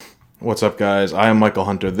What's up, guys? I am Michael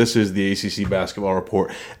Hunter. This is the ACC Basketball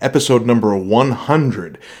Report, episode number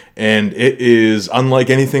 100, and it is unlike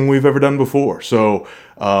anything we've ever done before. So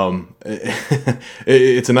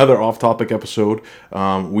it's another off-topic episode.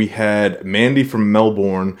 We had Mandi from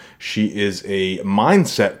Melbourne. She is a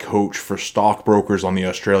mindset coach for stockbrokers on the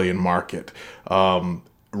Australian market.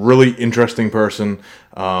 Really interesting person.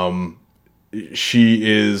 She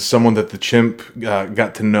is someone that the Chimp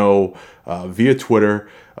got to know via Twitter.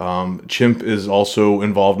 Chimp is also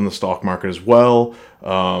involved in the stock market as well,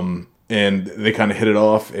 and they kind of hit it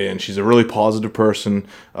off. And she's a really positive person,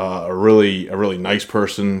 a really nice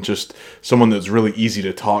person, just someone that's really easy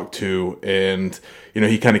to talk to. And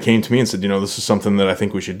he kind of came to me and said, this is something that I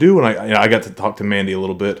think we should do. And I got to talk to Mandi a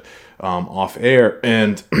little bit off air,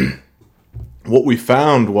 and what we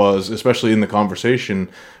found was, especially in the conversation,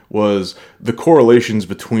 was the correlations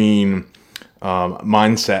between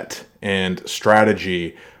mindset and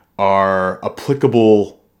strategy are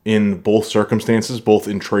applicable in both circumstances, both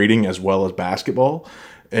in trading as well as basketball.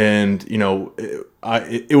 And,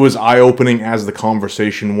 it was eye-opening as the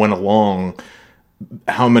conversation went along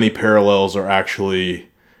how many parallels are actually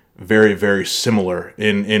very, very similar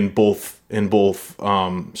in both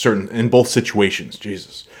situations.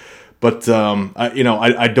 Jesus. But,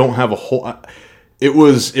 I don't have a whole... It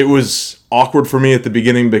was awkward for me at the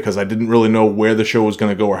beginning because I didn't really know where the show was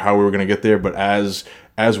going to go or how we were going to get there. But as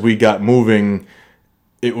we got moving,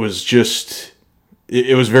 it was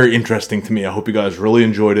very interesting to me. I hope you guys really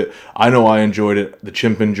enjoyed it. I know I enjoyed it. The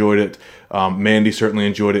Chimp enjoyed it. Mandi certainly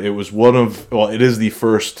enjoyed it. It was it is the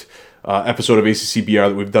first episode of ACCBR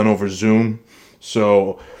that we've done over Zoom.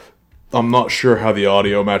 So I'm not sure how the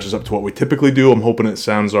audio matches up to what we typically do. I'm hoping it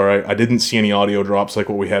sounds all right. I didn't see any audio drops like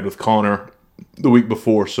what we had with Connor the week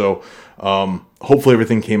before, so hopefully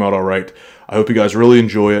everything came out all right. I hope you guys really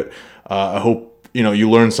enjoy it. I hope you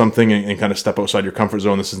learn something and kind of step outside your comfort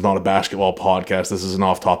zone. This is not a basketball podcast. This is an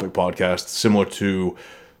off-topic podcast, similar to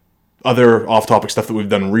other off-topic stuff that we've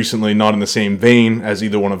done recently, not in the same vein as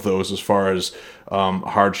either one of those as far as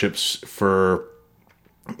hardships for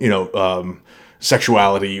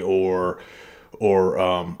sexuality or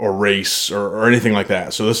race or anything like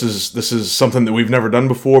that. So this is something that we've never done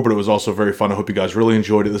before, but it was also very fun. I hope you guys really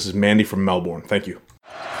enjoyed it. This is Mandi from Melbourne. Thank you.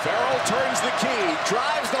 Farrell turns the key,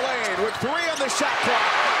 drives the lane with 3 on the shot clock.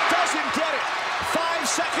 Doesn't get it. 5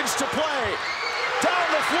 seconds to play.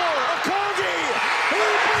 Down the floor, Okogie. He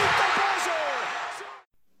beat the buzzer.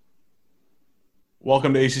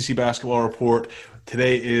 Welcome to ACC Basketball Report.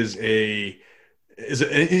 Today is an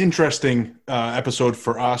interesting episode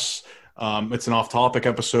for us. It's an off-topic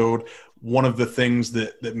episode. One of the things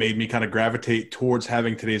that made me kind of gravitate towards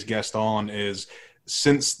having today's guest on is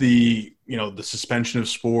since the suspension of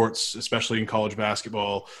sports, especially in college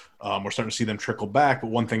basketball, we're starting to see them trickle back.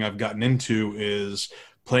 But one thing I've gotten into is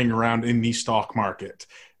playing around in the stock market.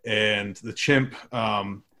 And the Chimp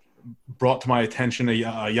brought to my attention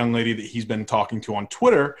a young lady that he's been talking to on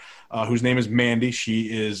Twitter, whose name is Mandi.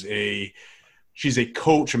 She's a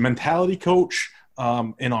coach, a mentality coach,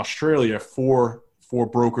 in Australia for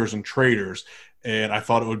brokers and traders. And I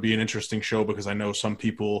thought it would be an interesting show because I know some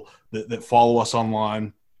people that follow us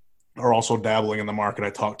online are also dabbling in the market. I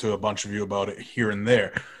talked to a bunch of you about it here and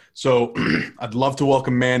there. So I'd love to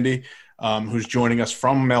welcome Mandi, who's joining us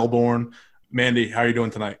from Melbourne. Mandi, how are you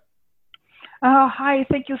doing tonight? Hi,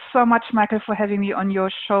 thank you so much, Michael, for having me on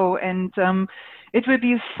your show. And it will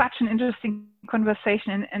be such an interesting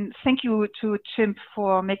conversation. And thank you to Chimp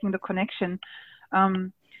for making the connection.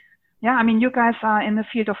 You guys are in the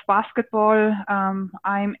field of basketball.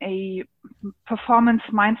 I'm a performance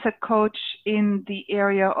mindset coach in the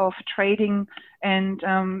area of trading. And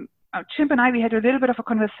Chimp and I, we had a little bit of a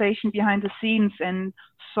conversation behind the scenes and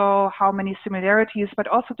saw how many similarities, but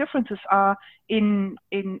also differences are in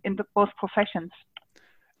both professions.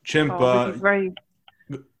 Chimp,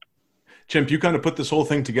 Chimp, you kind of put this whole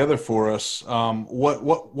thing together for us.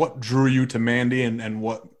 What drew you to Mandi and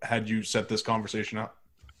what had you set this conversation up?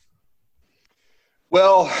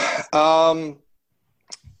 Well,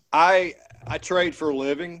 I trade for a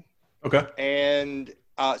living. Okay. And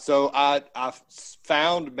so I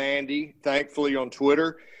found Mandi, thankfully, on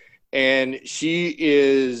Twitter. And she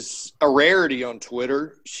is a rarity on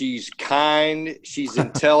Twitter. She's kind. She's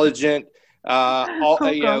intelligent.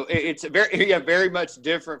 It's very much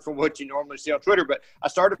different from what you normally see on Twitter. But I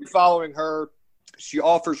started following her. She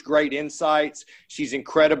offers great insights. She's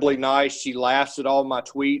incredibly nice. She laughs at all my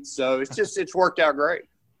tweets. So it's worked out great.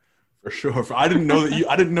 For sure. I didn't know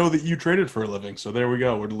that you traded for a living. So there we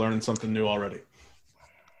go. We're learning something new already.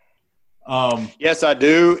 Yes, I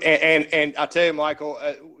do. And I tell you, Michael,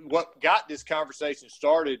 what got this conversation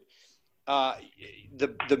started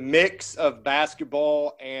the mix of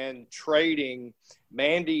basketball and trading.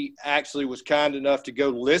 Mandi actually was kind enough to go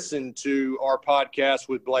listen to our podcast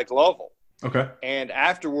with Blake Lovell. Okay. And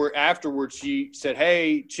afterward, she said,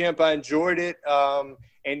 "Hey, Chimp, I enjoyed it,"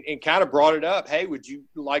 and kind of brought it up. Hey, would you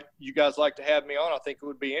guys like to have me on? I think it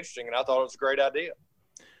would be interesting, and I thought it was a great idea.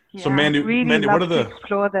 Yeah, So Mandi, really what are the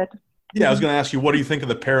explore that? Yeah, I was going to ask you, what do you think of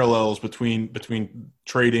the parallels between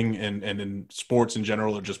trading and in sports in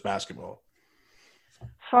general, or just basketball?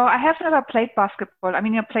 So I have never played basketball. I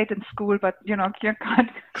mean, I played in school, but you can't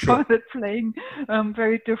call it playing.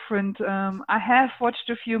 Very different. I have watched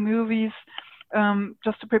a few movies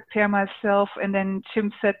just to prepare myself, and then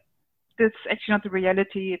Jim said, "This is actually not the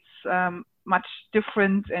reality. It's much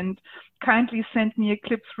different." And kindly sent me a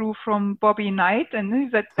clip through from Bobby Knight, and he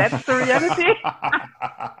said, "That's the reality."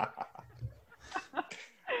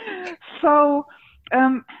 So,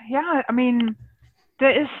 yeah, I mean,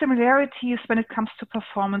 there is similarities when it comes to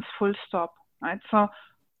performance, full stop, right? So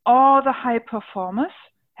all the high performers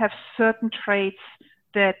have certain traits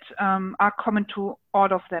that are common to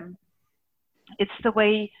all of them. It's the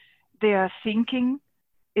way they are thinking.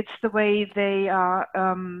 It's the way they are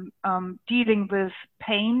dealing with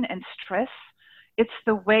pain and stress. It's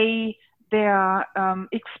the way they are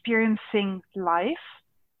experiencing life.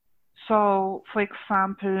 So, for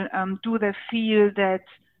example, do they feel that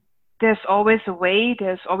there's always a way,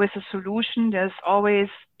 there's always a solution, there's always,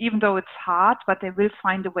 even though it's hard, but they will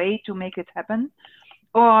find a way to make it happen?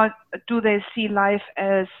 Or do they see life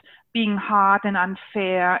as being hard and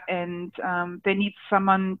unfair, and they need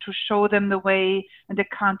someone to show them the way and they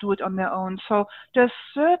can't do it on their own? So there's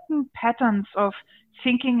certain patterns of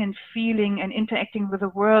thinking and feeling and interacting with the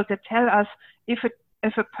world that tell us if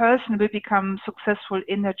a person will become successful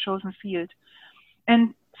in their chosen field.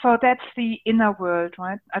 And so that's the inner world,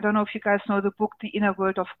 right? I don't know if you guys know the book, The Inner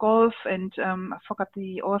World of Golf, and I forgot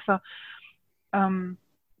the author. The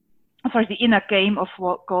Inner Game of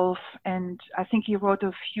Golf. And I think he wrote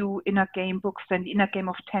a few inner game books, and The Inner Game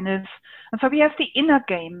of Tennis. And so we have the inner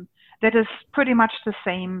game that is pretty much the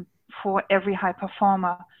same for every high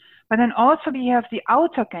performer. But then also we have the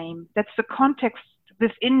outer game. That's the context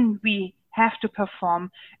within we have to perform,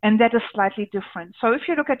 and that is slightly different. So if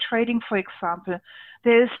you look at trading, for example,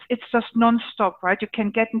 it's just non-stop, right? You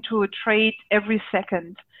can get into a trade every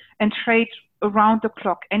second and trade around the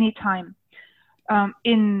clock anytime.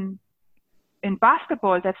 In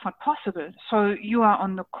basketball, that's not possible. So you are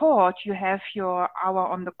on the court, you have your hour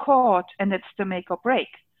on the court, and it's the make or break.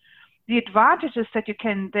 The advantage is that you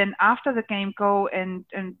can then, after the game, go and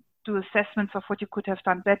do assessments of what you could have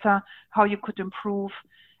done better, how you could improve,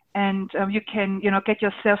 and you can, get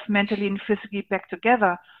yourself mentally and physically back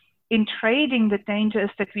together. In trading, the danger is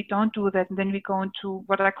that we don't do that, and then we go into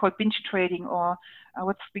what I call binge trading, or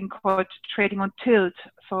what's been called trading on tilt.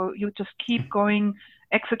 So you just keep going,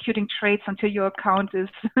 executing trades until your account is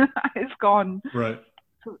gone. Right.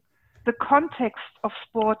 So the context of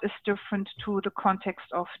sport is different to the context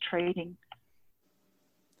of trading.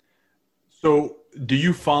 So do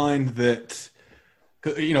you find that,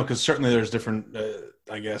 because certainly there's different,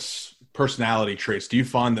 personality traits. Do you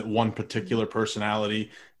find that one particular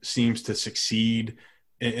personality seems to succeed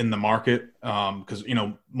in the market? Because,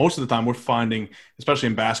 most of the time we're finding, especially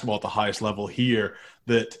in basketball at the highest level here,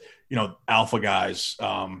 that, alpha guys,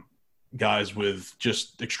 guys with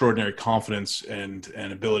just extraordinary confidence and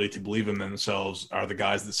ability to believe in themselves are the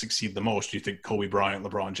guys that succeed the most. You think Kobe Bryant,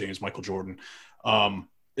 LeBron James, Michael Jordan.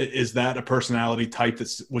 Is that a personality type that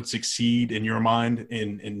would succeed in your mind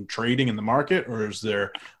in trading in the market, or is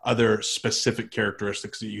there other specific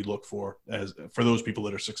characteristics that you look for for those people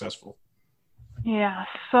that are successful? Yeah.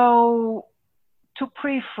 So to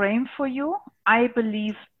pre-frame for you, I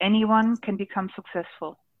believe anyone can become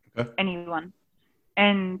successful. Okay. Anyone.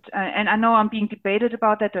 And I know I'm being debated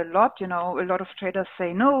about that a lot. A lot of traders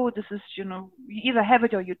say, no, this is, you either have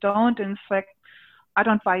it or you don't. And it's like, I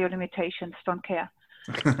don't buy your limitations, don't care.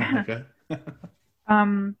 Okay.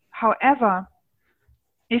 However,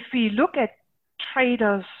 if we look at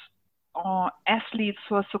traders or athletes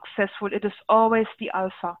who are successful, it is always the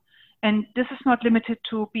alpha. And this is not limited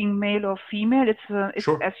to being male or female. It's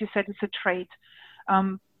Sure. As you said, it's a trait.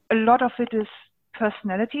 A lot of it is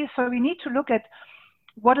personality. So we need to look at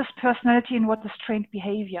what is personality and what is trained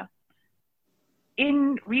behavior.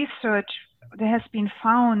 In research, there has been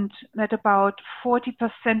found that about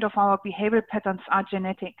 40% of our behavioral patterns are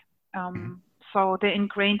genetic. So they're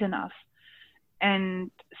ingrained in us.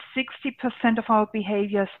 And 60% of our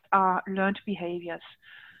behaviors are learned behaviors.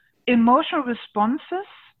 Emotional responses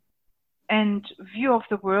and view of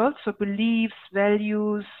the world, so beliefs,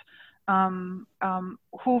 values,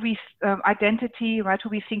 who we identity, right? Who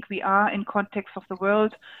we think we are in context of the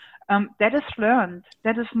world. That is learned.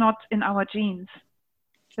 That is not in our genes.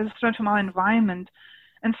 That is learned from our environment.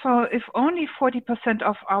 And so, if only 40%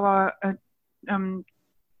 of our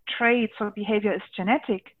traits or behavior is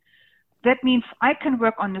genetic, that means I can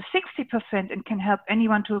work on the 60% and can help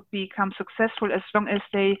anyone to become successful as long as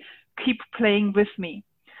they keep playing with me.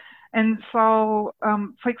 And so,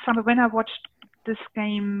 for example, when I watched this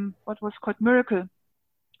game, what was called Miracle,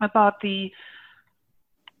 about the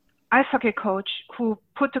ice hockey coach who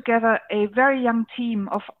put together a very young team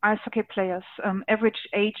of ice hockey players, average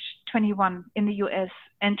age 21 in the US,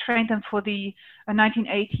 and trained them for the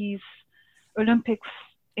 1980s Olympics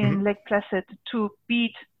in Lake Placid to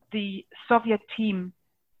beat the Soviet team.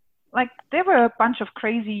 Like, they were a bunch of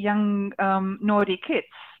crazy young Nordic kids,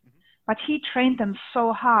 but he trained them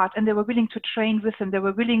so hard, and they were willing to train with him. They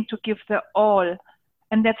were willing to give their all,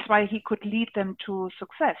 and that's why he could lead them to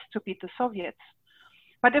success, to beat the Soviets.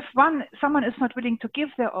 But if someone is not willing to give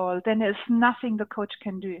their all, then there's nothing the coach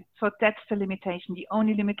can do. So that's the limitation, the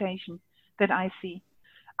only limitation that I see.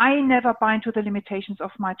 I never buy into the limitations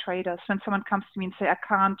of my traders. When someone comes to me and say, I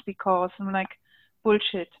can't because, I'm like,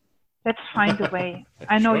 bullshit. Let's find a way.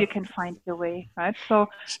 I know you can find the way, right? So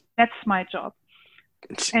that's my job.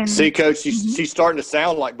 And, see, Coach, she's starting to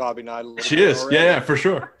sound like Bobby Knight a little bit. She is. Already. Yeah, for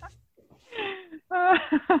sure.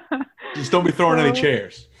 Just don't be throwing any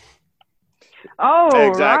chairs. Oh,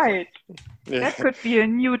 exactly. Right. Yeah. That could be a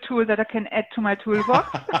new tool that I can add to my toolbox.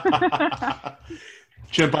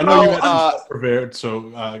 Chimp, I know you had some stuff prepared,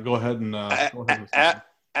 so go ahead and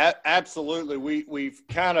absolutely. We've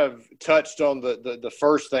kind of touched on the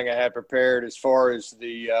first thing I had prepared as far as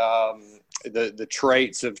the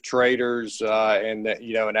traits of traders and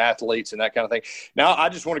athletes and that kind of thing. Now I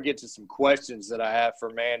just want to get to some questions that I have for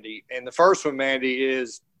Mandi. And the first one, Mandi,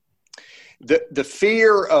 is the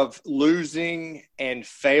fear of losing and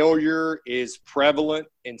failure is prevalent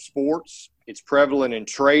in sports. It's prevalent in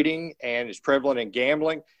trading, and it's prevalent in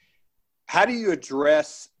gambling. How do you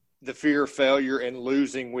address the fear of failure and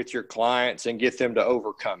losing with your clients and get them to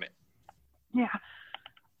overcome it? Yeah,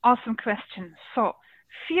 awesome question. So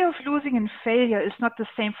fear of losing and failure is not the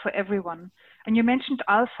same for everyone. And you mentioned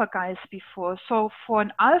alpha guys before. So for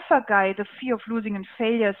an alpha guy, the fear of losing and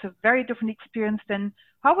failure is a very different experience than,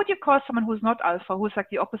 how would you call someone who's not alpha, who's like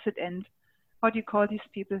the opposite end? How do you call these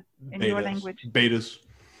people in your language? Betas.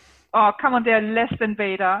 Oh, come on, they're less than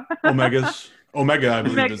beta. Omegas. Omega, I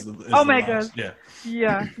believe, is Omegas. The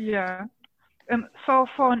last. Yeah. So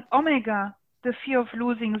for an omega, the fear of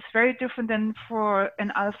losing is very different than for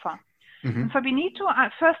an alpha. Mm-hmm. So we need to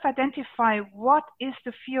first identify what is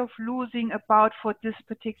the fear of losing about for this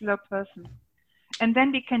particular person. And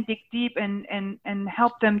then we can dig deep and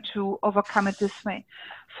help them to overcome it this way.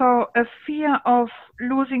 So a fear of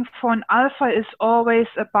losing for an alpha is always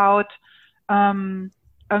about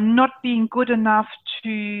not being good enough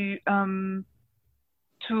to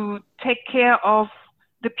take care of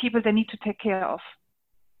the people they need to take care of.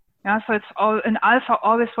 Yeah, so an alpha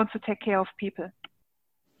always wants to take care of people.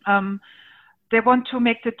 They want to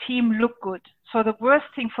make the team look good. So the worst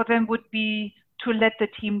thing for them would be to let the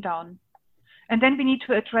team down. And then we need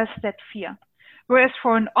to address that fear. Whereas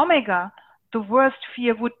for an omega, the worst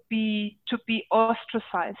fear would be to be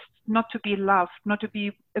ostracized, not to be loved, not to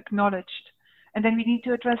be acknowledged. And then we need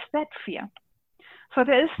to address that fear. So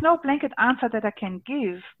there is no blanket answer that I can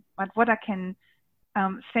give, but what I can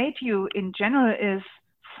say to you in general is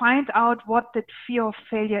find out what that fear of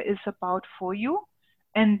failure is about for you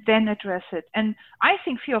and then address it. And I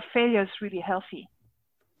think fear of failure is really healthy.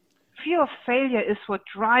 Fear of failure is what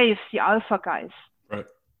drives the alpha guys. Right.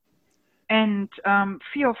 And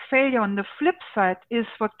fear of failure on the flip side is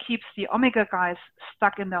what keeps the omega guys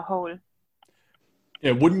stuck in the hole.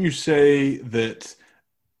 Yeah, wouldn't you say that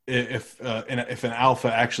if an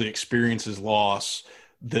alpha actually experiences loss,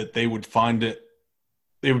 that they would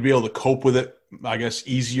they would be able to cope with it, I guess,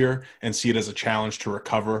 easier and see it as a challenge to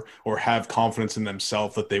recover, or have confidence in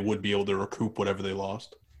themselves that they would be able to recoup whatever they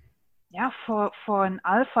lost? Yeah, for an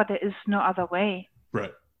alpha, there is no other way.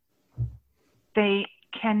 Right. They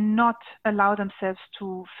cannot allow themselves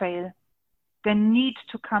to fail. They need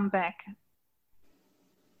to come back.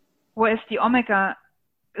 Whereas the omega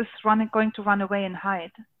is going to run away and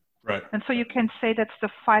hide. Right. And so you can say that's the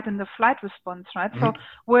fight and the flight response, right? Mm-hmm. So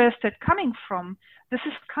where is that coming from? This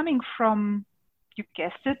is coming from you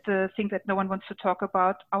guessed it, the thing that no one wants to talk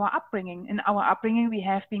about, our upbringing. In our upbringing, we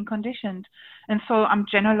have been conditioned. And so I'm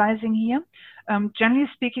generalizing here. Generally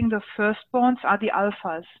speaking, the firstborns are the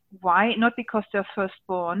alphas. Why? Not because they're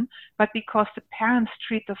firstborn, but because the parents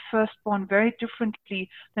treat the firstborn very differently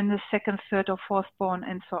than the second, third, or fourthborn,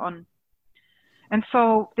 and so on. And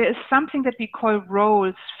so there is something that we call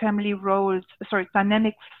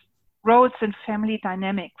dynamics, roles and family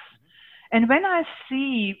dynamics. And when I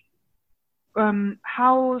see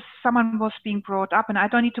how someone was being brought up, and I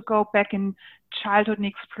don't need to go back in childhood and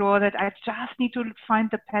explore that, I just need to find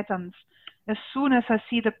the patterns. As soon as I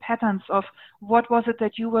see the patterns of what was it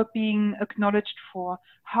that you were being acknowledged for,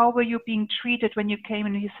 how were you being treated when you came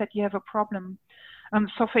and you said you have a problem.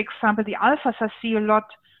 So for example, the alphas, I see a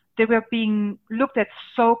lot, they were being looked at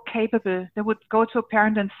so capable. They would go to a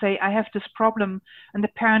parent and say, I have this problem. And the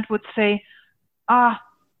parent would say,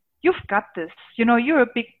 you've got this. You know, you're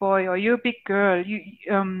a big boy or you're a big girl.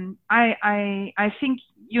 I think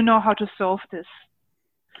you know how to solve this.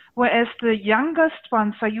 Whereas the youngest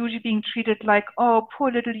ones are usually being treated like, oh,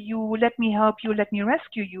 poor little you, let me help you, let me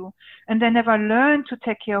rescue you. And they never learn to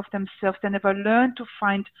take care of themselves. They never learn to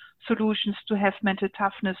find solutions, to have mental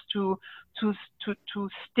toughness, to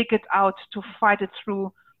stick it out, to fight it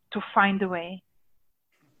through, to find a way.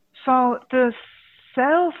 So the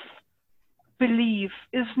self-belief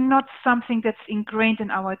is not something that's ingrained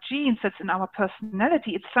in our genes, that's in our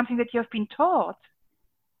personality. It's something that you have been taught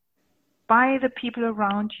by the people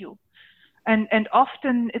around you. And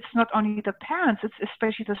often it's not only the parents, it's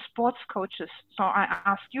especially the sports coaches. So I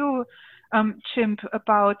ask you, Chimp,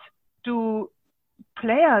 about, do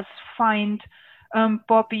players find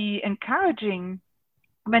Bobby encouraging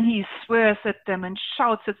when he swears at them and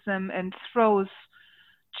shouts at them and throws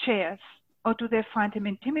chairs? Or do they find him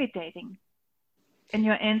intimidating? And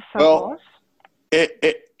your answer was?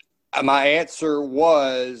 My answer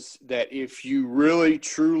was that if you really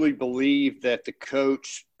truly believe that the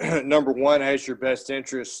coach, number one, has your best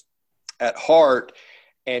interest at heart,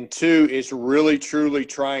 and two, is really truly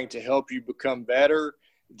trying to help you become better,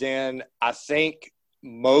 then I think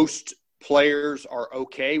most players are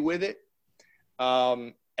okay with it.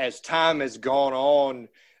 As time has gone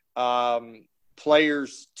on,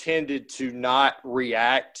 players tended to not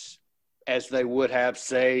react as they would have,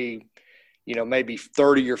 say, maybe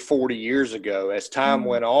 30 or 40 years ago. As time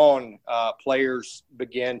went on, players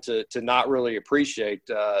began to not really appreciate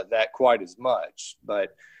that quite as much.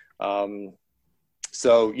 But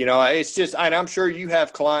it's just, and I'm sure you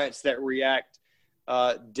have clients that react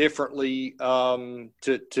differently to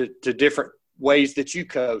different ways that you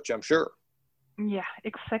coach, I'm sure. Yeah,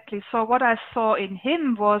 exactly. So what I saw in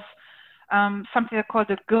him was something I call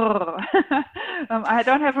the grrr. I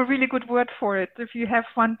don't have a really good word for it. If you have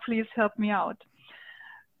one, please help me out.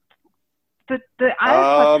 The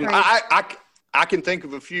alpha trait. I can think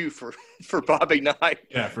of a few for Bobby Knight.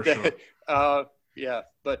 Yeah, for sure.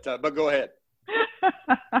 But go ahead.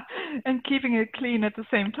 And keeping it clean at the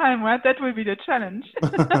same time, right? That will be the challenge.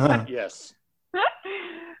 Yes.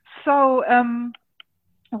 So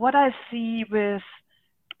what I see with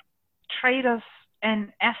traders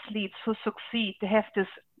and athletes who succeed, they have this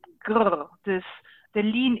grrr, they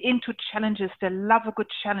lean into challenges, they love a good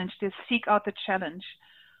challenge, they seek out the challenge,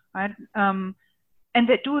 right? And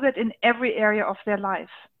they do that in every area of their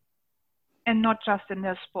life and not just in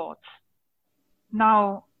their sports.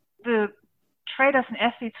 Now, the traders and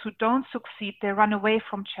athletes who don't succeed, they run away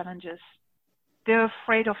from challenges. They're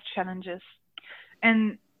afraid of challenges.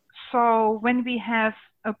 And so when we have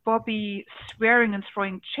a Bobby swearing and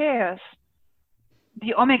throwing chairs,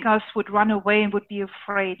 the Omegas would run away and would be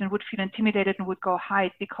afraid and would feel intimidated and would go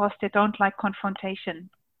hide because they don't like confrontation.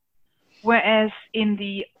 Whereas in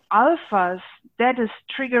the Alphas, that is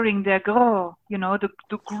triggering their grrr. The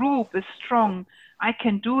group is strong. I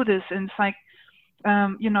can do this. And it's like,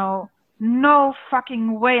 no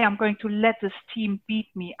fucking way I'm going to let this team beat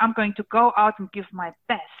me. I'm going to go out and give my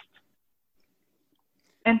best.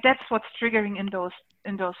 And that's what's triggering in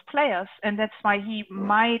those players. And that's why he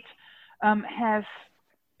might have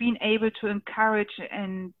been able to encourage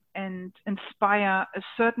and inspire a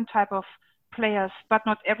certain type of players, but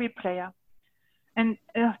not every player. And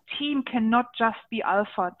a team cannot just be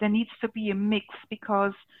alpha. There needs to be a mix,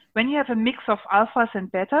 because when you have a mix of alphas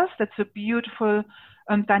and betas, that's a beautiful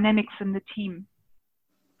dynamics in the team.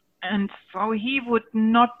 And so he would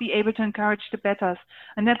not be able to encourage the betas.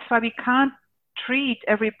 And that's why we can't treat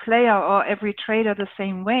every player or every trader the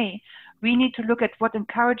same way. We need to look at what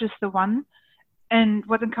encourages the one and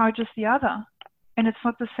what encourages the other. And it's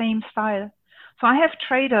not the same style. So I have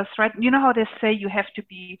traders, right? You know how they say you have to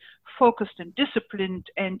be focused and disciplined,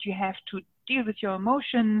 and you have to deal with your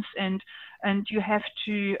emotions, and you have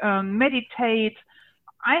to meditate.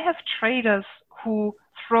 I have traders who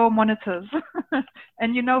throw monitors,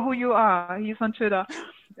 and you know who you are. He's on Twitter,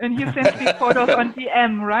 and he sends me photos on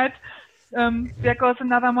DM, right? There goes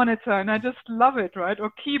another monitor, and I just love it, right? Or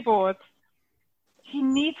keyboards. He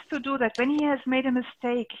needs to do that. When he has made a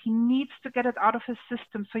mistake, he needs to get it out of his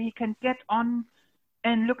system so he can get on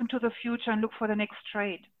and look into the future and look for the next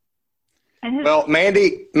trade. Well,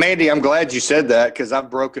 Mandi, I'm glad you said that, because I've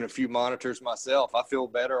broken a few monitors myself. I feel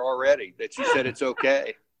better already that you said it's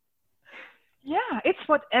okay. Yeah, it's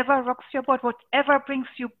whatever rocks your boat, whatever brings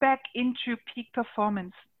you back into peak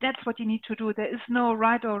performance. That's what you need to do. There is no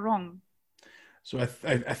right or wrong. So I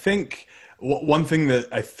think one thing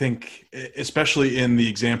that I think, especially in the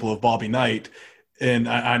example of Bobby Knight, and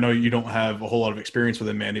I know you don't have a whole lot of experience with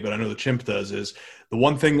him, Mandi, but I know the Chimp does, is the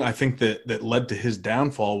one thing I think that led to his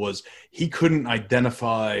downfall was he couldn't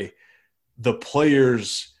identify the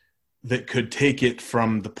players that could take it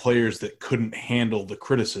from the players that couldn't handle the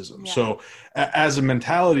criticism. Yeah. So as a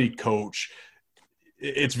mentality coach,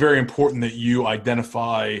 it's very important that you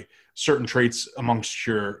identify certain traits amongst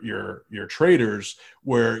your traders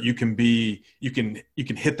where you can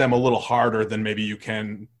hit them a little harder than maybe you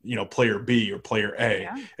can, player B or player A,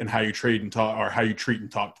 yeah, and how you trade and talk, or how you treat and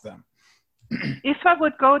talk to them. If I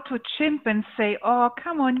would go to Chimp and say, "Oh,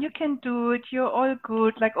 come on, you can do it. You're all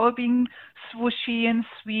good," like all being swooshy and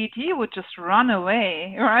sweet, he would just run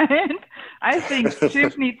away, right? I think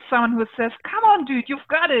Chimp needs someone who says, "Come on, dude, you've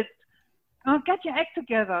got it. Get your act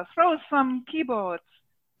together. Throw some keyboards."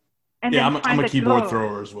 And yeah, I'm a keyboard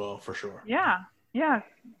thrower as well, for sure. Yeah,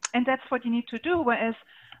 and that's what you need to do. Whereas,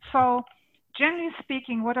 so generally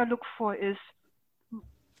speaking, what I look for is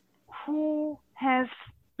who has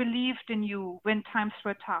believed in you when times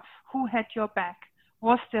were tough? Who had your back?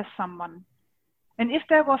 Was there someone? And if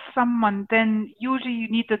there was someone, then usually you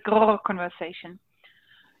need the grrr conversation.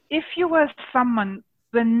 If you were someone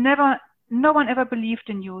when no one ever believed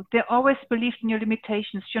in you, they always believed in your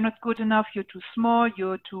limitations. You're not good enough. You're too small.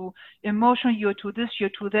 You're too emotional. You're too this.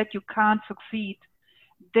 You're too that. You can't succeed.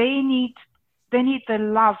 They need the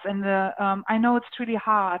love and the. I know it's really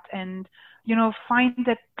hard, and find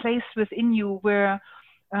that place within you where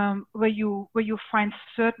you find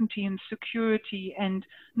certainty and security, and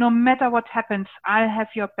no matter what happens, I'll have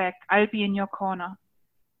your back. I'll be in your corner.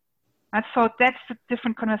 And so that's the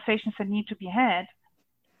different conversations that need to be had.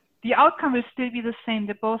 The outcome will still be the same.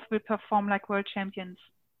 They both will perform like world champions.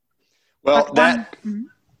 Well,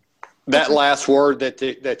 that last word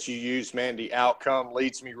that you used, Mandi, outcome,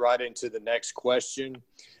 leads me right into the next question.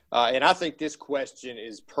 And I think this question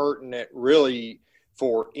is pertinent really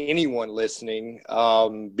for anyone listening,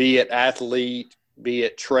 be it athlete, be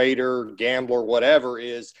it trader, gambler, whatever,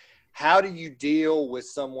 is how do you deal with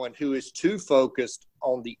someone who is too focused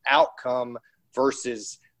on the outcome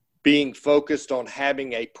versus being focused on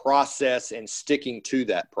having a process and sticking to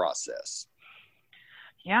that process?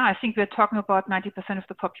 Yeah, I think we're talking about 90% of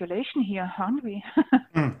the population here, aren't we?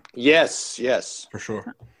 Yes. For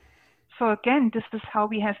sure. So again, this is how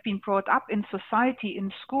we have been brought up in society,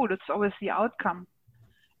 in school. It's always the outcome.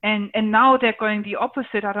 And now they're going the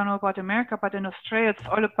opposite. I don't know about America, but in Australia, it's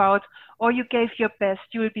all about, you gave your best,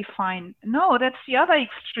 you will be fine. No, that's the other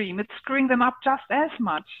extreme. It's screwing them up just as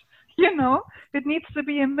much. It needs to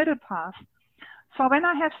be a middle path. So when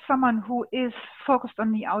I have someone who is focused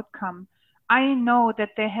on the outcome, I know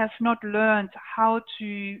that they have not learned how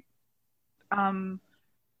to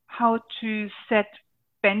set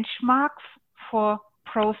benchmarks for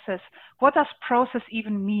process. What does process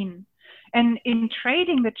even mean? And in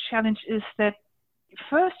trading, the challenge is that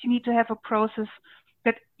first you need to have a process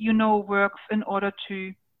that works in order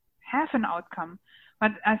to have an outcome.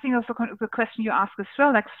 But I think also the question you ask as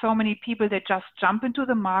well, like so many people, they just jump into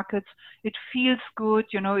the markets. It feels good,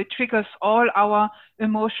 it triggers all our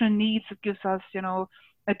emotional needs. It gives us,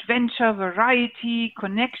 adventure, variety,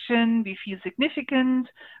 connection. We feel significant.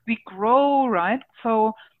 We grow, right?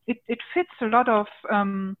 So it fits a lot of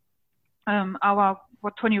our,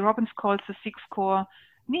 what Tony Robbins calls the 6 core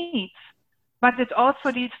needs. But it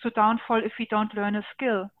also leads to downfall if we don't learn a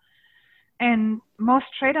skill. And most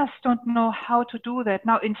traders don't know how to do that.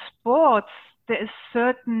 Now in sports, there is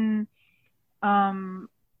certain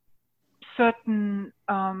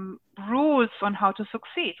rules on how to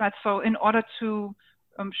succeed, right? So in order to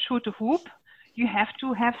shoot a hoop, you have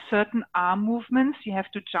to have certain arm movements. You have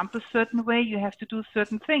to jump a certain way. You have to do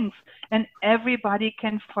certain things. And everybody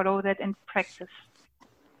can follow that and practice.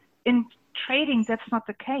 In trading, that's not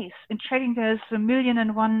the case. In trading, there's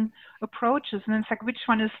 1,000,001 approaches. And it's like, which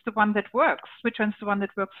one is the one that works? Which one's the one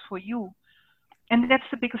that works for you? And that's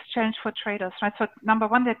the biggest challenge for traders, right? So number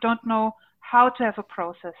one, they don't know how to have a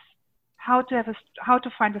process, how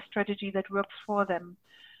to find a strategy that works for them.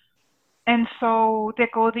 And so they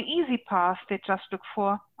go the easy path. They just look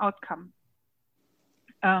for outcome.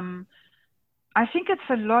 I think it's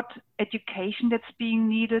a lot education that's being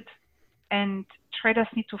needed, and traders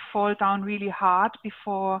need to fall down really hard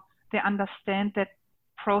before they understand that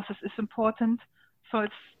process is important. So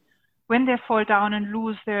it's when they fall down and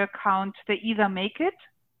lose their account, they either make it,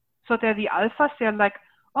 so they're the alphas, they're like,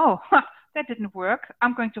 oh, that didn't work,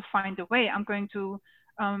 I'm going to find a way, I'm going to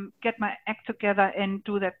get my act together and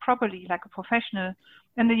do that properly like a professional.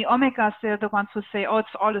 And then the omegas, they're the ones who say, oh, it's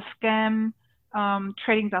all a scam,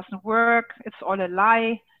 trading doesn't work, it's all a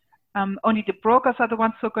lie, only the brokers are the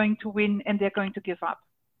ones who are going to win, and they're going to give up.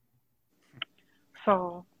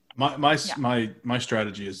 So my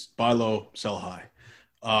strategy is buy low, sell high.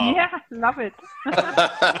 Love it.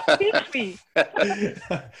 Teach me.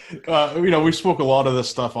 We spoke a lot of this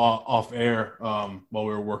stuff off air while we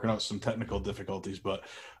were working out some technical difficulties, but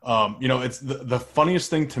it's the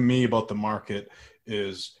funniest thing to me about the market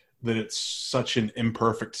is that it's such an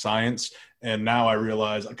imperfect science. And now I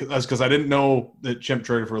realize, because I didn't know that Chimp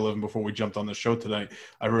traded for a living before we jumped on the show tonight,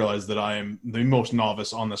 I realized that I am the most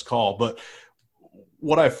novice on this call. But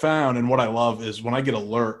what I found and what I love is when I get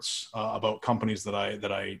alerts about companies that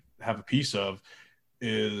I have a piece of,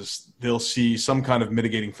 is they'll see some kind of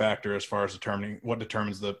mitigating factor as far as determining what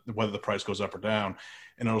determines whether the price goes up or down.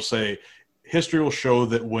 And it'll say, history will show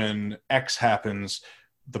that when X happens,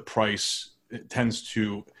 the price tends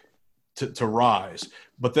to rise.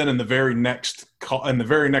 But then in the very next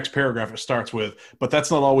paragraph, it starts with, but that's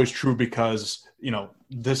not always true because,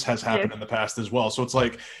 this has happened in the past as well. So it's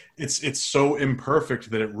like, it's so imperfect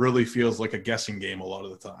that it really feels like a guessing game a lot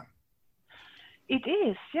of the time. It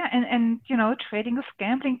is. Yeah. And trading is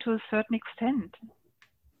gambling to a certain extent.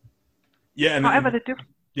 Yeah. However,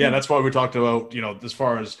 that's why we talked about, as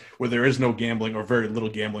far as where there is no gambling or very little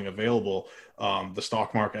gambling available, the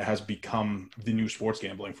stock market has become the new sports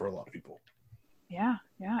gambling for a lot of people. Yeah.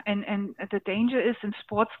 And the danger is in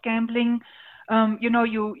sports gambling,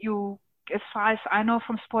 you as far as I know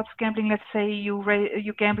from sports gambling, let's say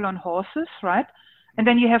you gamble on horses, right? And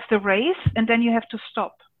then you have the race, and then you have to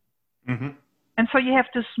stop. Mm-hmm. And so you have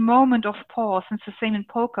this moment of pause, and it's the same in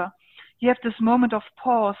poker. You have this moment of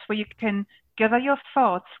pause where you can gather your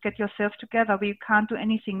thoughts, get yourself together, where you can't do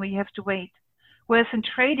anything, where you have to wait. Whereas in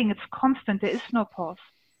trading, it's constant. There is no pause.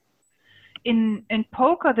 In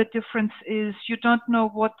poker, the difference is you don't know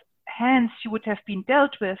what hands you would have been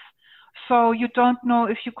dealt with. So you don't know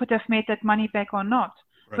if you could have made that money back or not.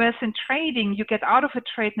 Right. Whereas in trading, you get out of a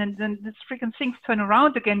trade and then this freaking things turn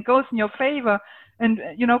around again, goes in your favor, and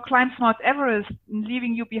climbs Mount Everest,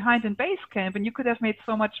 leaving you behind in base camp, and you could have made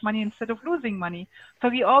so much money instead of losing money. So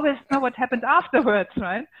we always know what happened afterwards,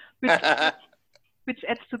 right? Which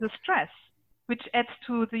adds to the stress, which adds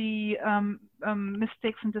to the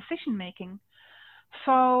mistakes in decision making.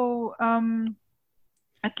 So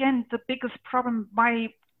again, the biggest problem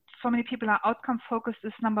why so many people are outcome focused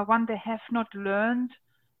is, number one, they have not learned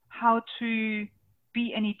how to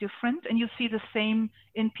be any different. And you see the same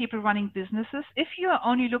in people running businesses. If you are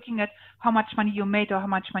only looking at how much money you made or how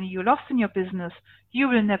much money you lost in your business, you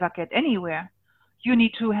will never get anywhere. You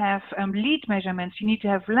need to have lead measurements. You need to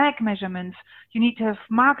have lag measurements. You need to have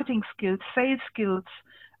marketing skills, sales skills.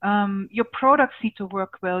 Your products need to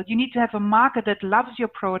work well. You need to have a market that loves your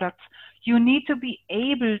products. You need to be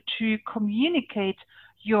able to communicate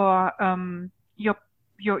your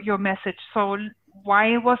message. So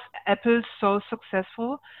why was Apple so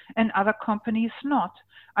successful and other companies not?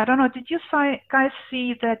 I don't know. Did you guys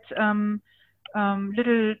see that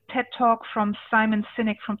little TED talk from Simon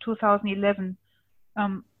Sinek from 2011?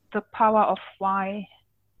 The Power of Why.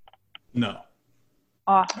 No.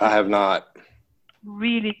 I have not.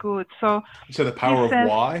 Really good. So the Power of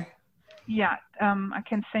Why? Yeah, I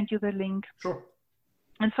can send you the link. Sure.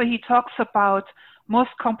 And so he talks about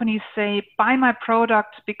most companies say, buy my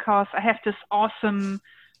product because I have this awesome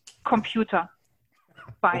computer.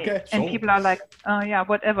 Buy it. And people are like, oh yeah,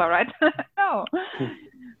 whatever, right? No.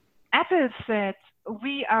 Apple said,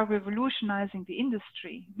 we are revolutionizing the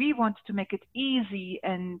industry. We want to make it easy,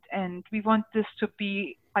 and we want this to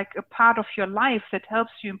be like a part of your life that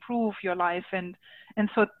helps you improve your life. And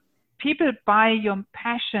so people buy your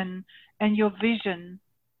passion and your vision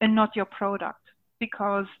and not your product,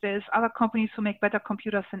 because there's other companies who make better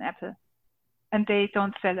computers than Apple, and they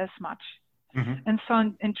don't sell as much. Mm-hmm. And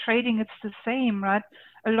so in trading, it's the same, right?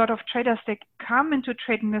 A lot of traders, they come into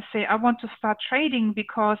trading, they say, I want to start trading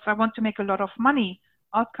because I want to make a lot of money.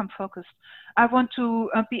 outcome focused. I want to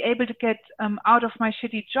be able to get out of my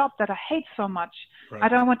shitty job that I hate so much. Right. I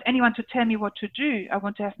don't want anyone to tell me what to do. I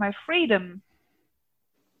want to have my freedom.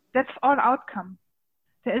 That's all outcome.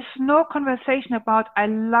 There is no conversation about, I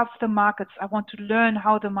love the markets. I want to learn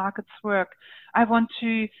how the markets work. I want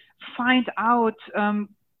to find out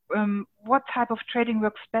what type of trading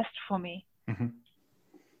works best for me. Mm-hmm.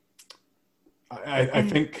 I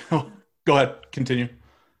think, go ahead, continue.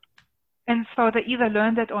 And so they either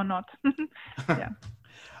learn that or not. Yeah.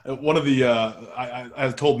 One of the,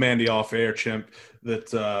 I told Mandi off air, Chimp,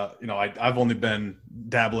 that, I've only been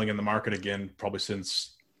dabbling in the market again, probably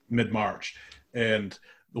since mid-March. And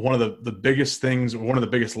one of the biggest things, one of the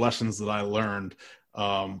biggest lessons that I learned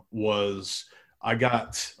was I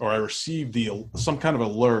received some kind of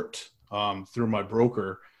alert through my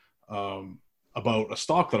broker about a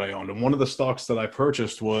stock that I owned. And one of the stocks that I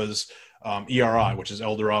purchased was ERI, which is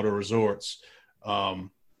Eldorado Resorts,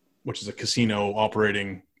 which is a casino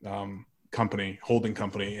operating holding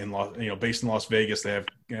company based in Las Vegas. They have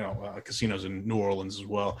casinos in New Orleans as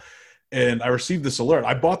well. And I received this alert.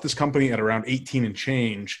 I bought this company at around 18 and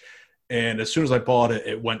change, and as soon as I bought it,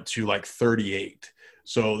 it went to like 38.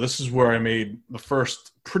 So this is where I made the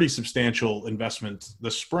first pretty substantial investment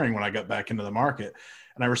this spring when I got back into the market.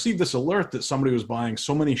 And I received this alert that somebody was buying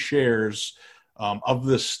so many shares of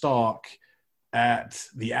this stock at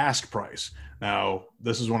the ask price. Now,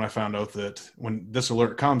 this is when I found out that when this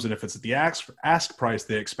alert comes, and if it's at the ask price,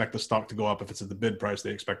 they expect the stock to go up. If it's at the bid price,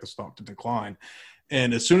 they expect the stock to decline.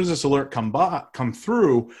 And as soon as this alert come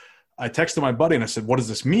through, I texted my buddy and I said, what does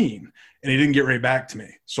this mean? And he didn't get right back to me.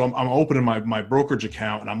 So I'm opening my brokerage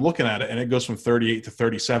account and I'm looking at it, and it goes from 38 to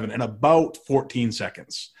 37 in about 14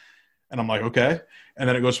 seconds. And I'm like, okay. And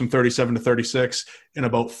then it goes from 37 to 36 in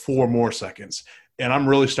about 4 more seconds. And I'm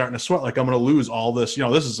really starting to sweat. Like I'm going to lose all this.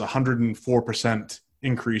 This is 104%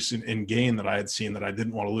 increase in gain that I had seen that I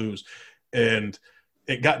didn't want to lose. And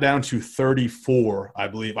it got down to 34, I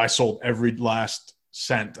believe. I sold every last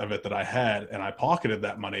cent of it that I had, and I pocketed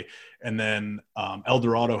that money. And then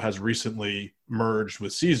Eldorado has recently merged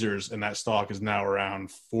with Caesars, and that stock is now around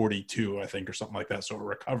 42, I think, or something like that. So it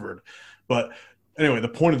recovered. But anyway, the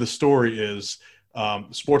point of the story is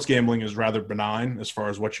sports gambling is rather benign as far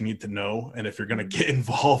as what you need to know. And if you're going to get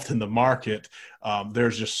involved in the market,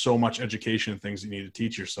 there's just so much education and things you need to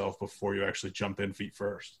teach yourself before you actually jump in feet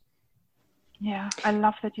first. Yeah, I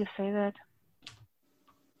love that you say that.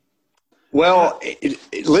 Well,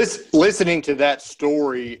 listening to that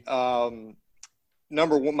story,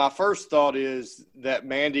 number one, my first thought is that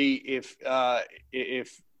Mandi,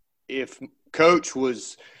 if Coach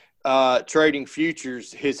was trading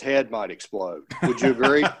futures, his head might explode. Would you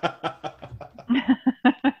agree?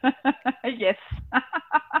 Yes.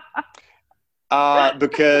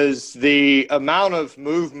 Because the amount of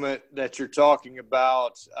movement that you're talking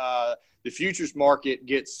about, the futures market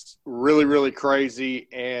gets really, really crazy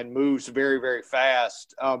and moves very, very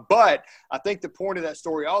fast. But I think the point of that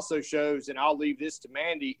story also shows, and I'll leave this to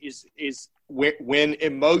Mandi, is when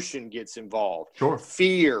emotion gets involved. Sure.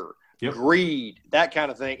 Fear, yep. Greed, that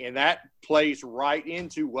kind of thing. And that plays right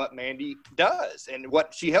into what Mandi does and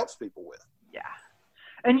what she helps people with. Yeah.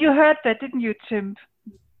 And you heard that, didn't you, Tim?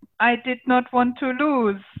 I did not want to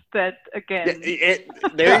lose that again.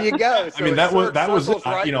 There you go. So I mean, that was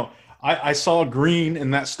right? I saw green in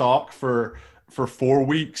that stock for 4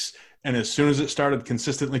 weeks. And as soon as it started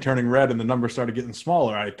consistently turning red and the number started getting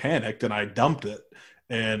smaller, I panicked and I dumped it.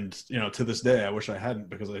 And, to this day, I wish I hadn't,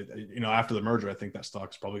 because after the merger, I think that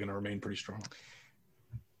stock's probably going to remain pretty strong.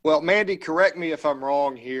 Well, Mandi, correct me if I'm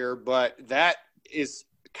wrong here, but that is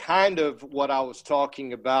kind of what I was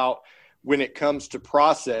talking about when it comes to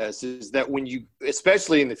process, is that when you,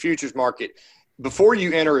 especially in the futures market, before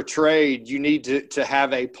you enter a trade, you need to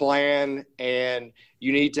have a plan, and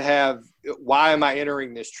you need to have, why am I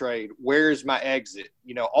entering this trade? Where's my exit?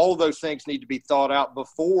 All of those things need to be thought out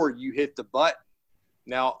before you hit the button.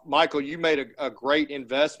 Now, Michael, you made a great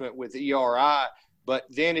investment with ERI, but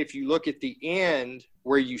then if you look at the end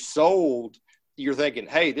where you sold, you're thinking,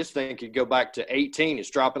 hey, this thing could go back to 18. It's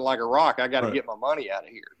dropping like a rock. I got to get my money out of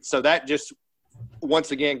here. So that just, once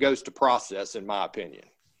again, goes to process, in my opinion.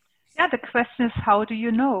 Yeah, the question is, how do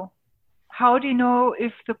you know? How do you know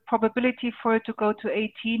if the probability for it to go to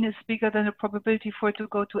 18 is bigger than the probability for it to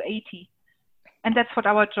go to 80? And that's what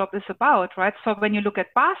our job is about, right? So when you look at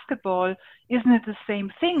basketball, isn't it the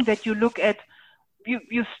same thing that you look at,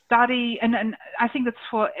 you study, and I think it's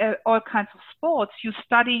for all kinds of sports, you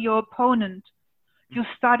study your opponent. You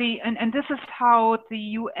study, and this is how the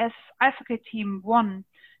U.S. ice hockey team won,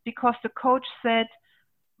 because the coach said,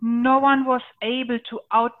 no one was able to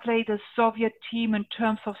outplay the Soviet team in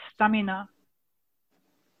terms of stamina.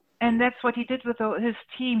 And that's what he did with his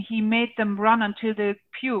team. He made them run until they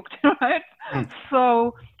puked, right?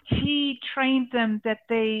 So he trained them that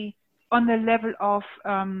they, on the level of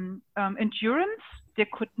endurance, they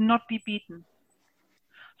could not be beaten.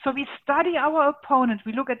 So we study our opponent.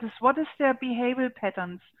 We look at this. What is their behavioral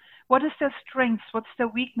patterns? What is their strengths? What's their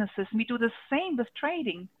weaknesses? And we do the same with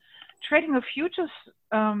trading. Trading of futures,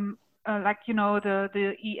 like, you know,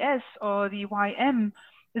 the ES or the YM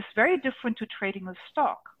is very different to trading a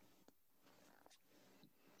stock.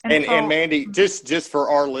 And Mandi, just for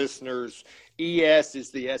our listeners, ES is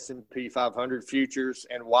the S&P 500 futures,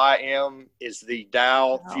 and YM is the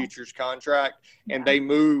Dow futures contract, and they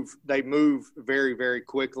move very, very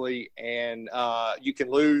quickly, and you can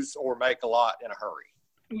lose or make a lot in a hurry.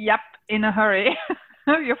 Yep, in a hurry.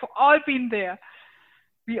 You've all been there.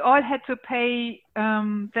 We all had to pay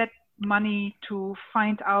that money to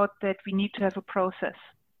find out that we need to have a process.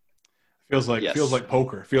 Feels like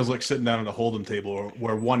poker. Feels like sitting down at a hold'em table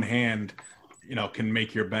where one hand, you know, can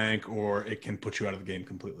make your bank or it can put you out of the game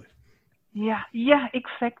completely. Yeah,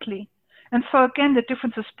 exactly. And so again, the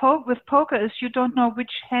difference is with poker is you don't know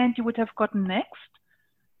which hand you would have gotten next.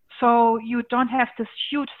 So you don't have this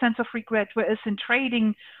huge sense of regret. Whereas in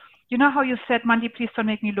trading, you know how you said, Mandi, please don't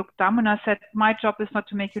make me look dumb. And I said, my job is not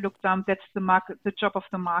to make you look dumb. That's the market, the job of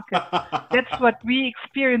the market. That's what we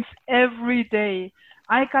experience every day.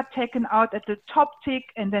 I got taken out at the top tick,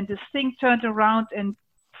 and then this thing turned around and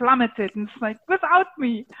plummeted. And it's like, without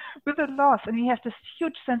me, with a loss. And we have this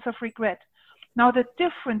huge sense of regret. Now, the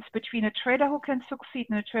difference between a trader who can succeed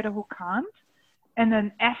and a trader who can't, and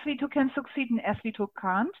an athlete who can succeed and an athlete who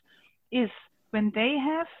can't, is when they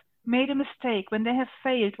have made a mistake, when they have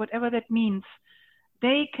failed, whatever that means,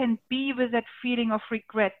 they can be with that feeling of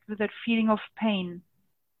regret, with that feeling of pain,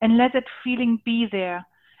 and let that feeling be there,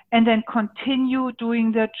 and then continue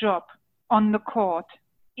doing their job on the court,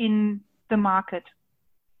 in the market.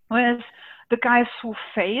 Whereas the guys who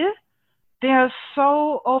fail, they are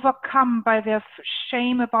so overcome by their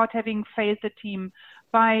shame about having failed the team,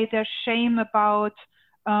 by their shame about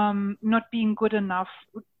not being good enough,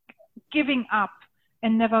 giving up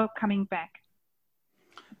and never coming back.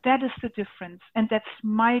 That is the difference. And that's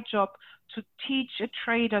my job, to teach a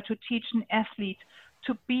trader, to teach an athlete,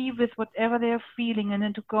 to be with whatever they're feeling, and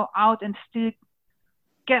then to go out and still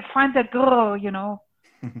find that girl, you know,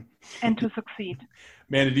 and to succeed.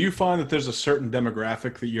 Mandi, do you find that there's a certain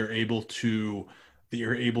demographic that you're able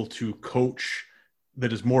to coach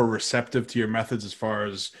that is more receptive to your methods, as far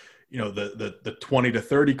as, you know, the 20 to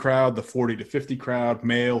 30 crowd, the 40 to 50 crowd,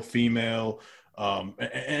 male, female,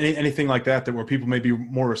 anything like that where people may be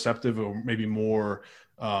more receptive or maybe more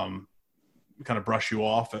kind of brush you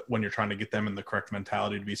off when you're trying to get them in the correct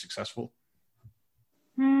mentality to be successful?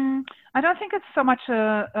 I don't think it's so much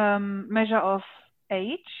a measure of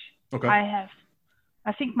age. Okay.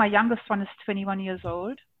 I think my youngest one is 21 years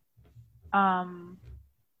old.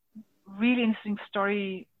 Really interesting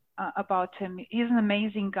story about him. He's an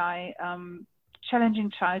amazing guy,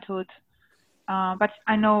 challenging childhood, but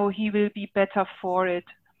I know he will be better for it.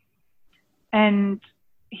 And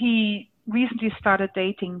he recently started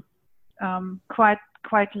dating, quite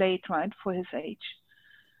late, right, for his age.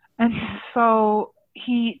 And so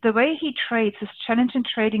the way he trades, his challenge in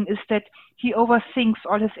trading is that he overthinks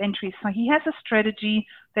all his entries. So he has a strategy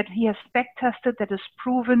that he has back tested, that is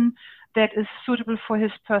proven, that is suitable for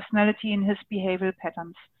his personality and his behavioral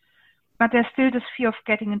patterns. But there's still this fear of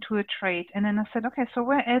getting into a trade. And then I said, okay, so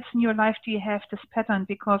where else in your life do you have this pattern?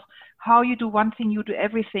 Because how you do one thing, you do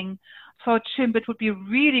everything. So Chimp, it would be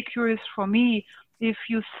really curious for me if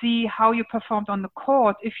you see how you performed on the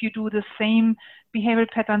court, if you do the same behavioral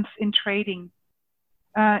patterns in trading,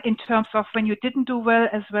 in terms of when you didn't do well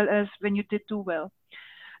as when you did do well.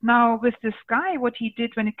 Now, with this guy, what he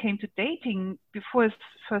did when it came to dating, before his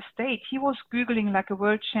first date, he was Googling like a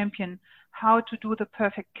world champion how to do the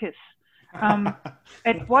perfect kiss.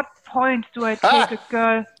 At what point do I take a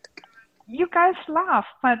girl? You guys laugh,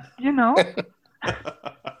 but, you know,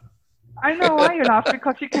 I know why you laugh,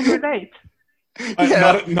 because you can relate.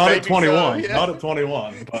 Not at 21. So, yeah. Not at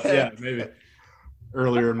 21, but yeah, maybe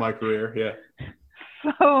earlier in my career, yeah.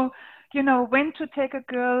 So, you know, when to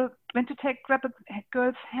grab a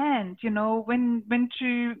girl's hand, you know, when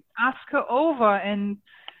to ask her over and,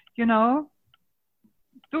 you know,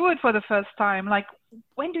 do it for the first time. Like,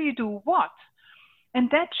 when do you do what? And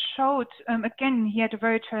that showed, again, he had a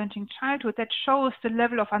very challenging childhood. That shows the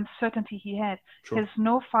level of uncertainty he had. Sure. He has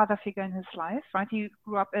no father figure in his life, right? He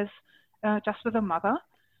grew up as just with a mother.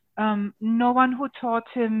 No one who taught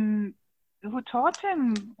him taught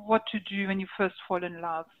him what to do when you first fall in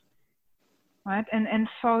love, right? And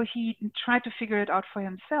so he tried to figure it out for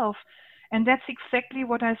himself, and that's exactly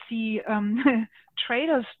what I see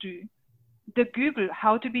traders do. They Google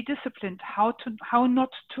how to be disciplined, how not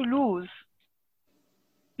to lose,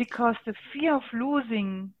 because the fear of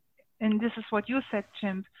losing, and this is what you said,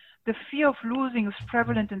 Chimp, the fear of losing is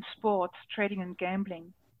prevalent in sports, trading, and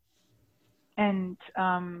gambling, and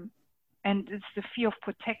it's the fear of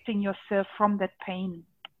protecting yourself from that pain.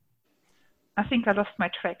 I think I lost my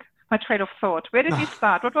train of thought. Where did we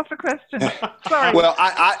start? What was the question? Sorry. Well,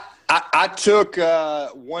 I took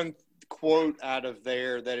one quote out of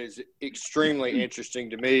there that is extremely interesting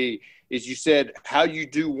to me. Is you said, "How you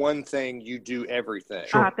do one thing, you do everything."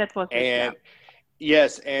 Sure. That was it. And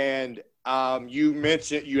yes, and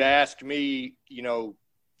you asked me,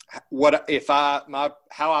 what if how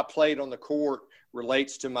I played on the court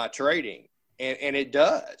relates to my trading, and it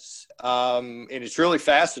does, and it's really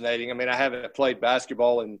fascinating. I mean, I haven't played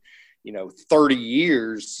basketball in 30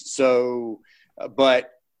 years, so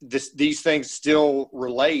but these things still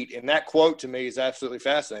relate, and that quote to me is absolutely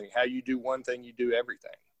fascinating. How you do one thing, you do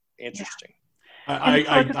everything. Interesting.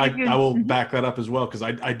 I will back that up as well, because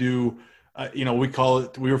I do.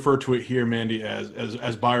 We refer to it here, Mandi,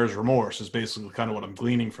 as buyer's remorse. Is basically kind of what I'm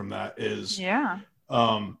gleaning from that. Is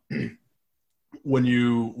when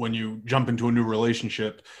you jump into a new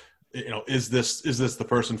relationship, is this the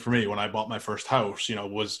person for me? When I bought my first house,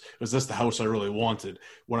 was this the house I really wanted?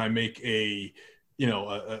 When I make a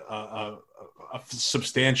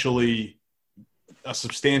substantial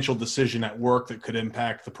decision at work that could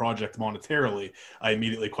impact the project monetarily, I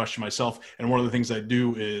immediately question myself. And one of the things I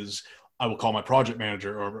do is I will call my project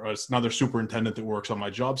manager or another superintendent that works on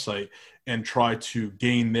my job site and try to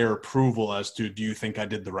gain their approval as to, do you think I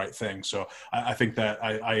did the right thing? So I think that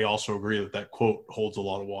I also agree that quote holds a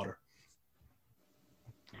lot of water.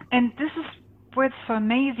 And this is where it's so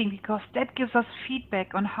amazing, because that gives us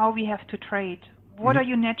feedback on how we have to trade. What are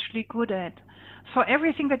you naturally good at? So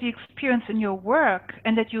everything that you experience in your work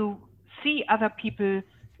and that you see other people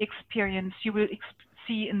experience, you will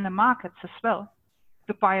see in the markets as well.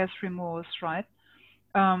 The buyer's remorse, right?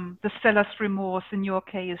 The seller's remorse in your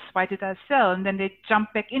case. Why did I sell? And then they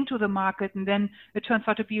jump back into the market, and then it turns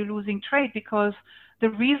out to be a losing trade, because the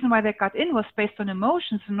reason why they got in was based on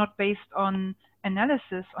emotions and not based on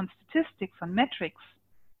analysis, on statistics, on metrics.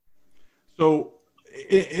 So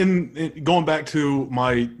in going back to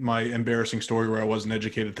my embarrassing story where I wasn't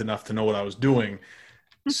educated enough to know what I was doing,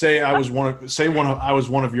 say I was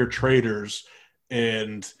one of your traders,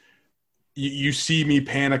 and you see me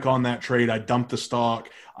panic on that trade. I dump the stock.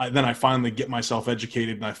 Then I finally get myself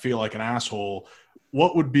educated and I feel like an asshole.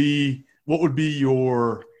 What would be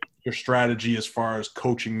your strategy as far as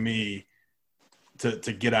coaching me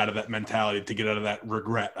to get out of that mentality, to get out of that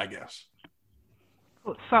regret, I guess?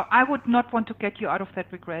 So I would not want to get you out of that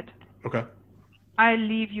regret. Okay. I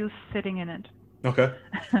leave you sitting in it. Okay.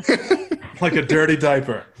 Like a dirty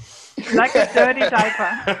diaper. Like a dirty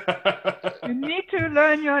diaper. You need to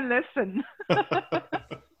learn your lesson.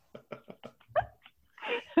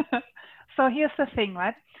 So here's the thing,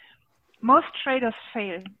 right? Most traders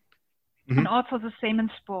fail. And also the same in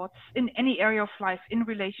sports, in any area of life, in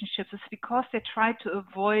relationships. It's because they try to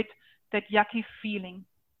avoid that yucky feeling.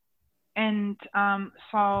 And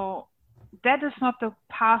so that is not the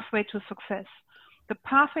pathway to success. The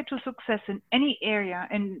pathway to success in any area,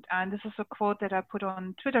 and this is a quote that I put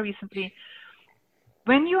on Twitter recently,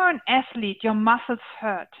 when you're an athlete, your muscles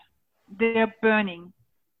hurt. They're burning.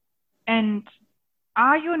 And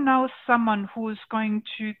are you now someone who is going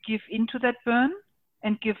to give into that burn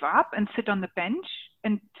and give up and sit on the bench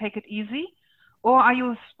and take it easy? Or are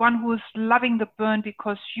you one who is loving the burn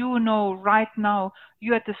because you know right now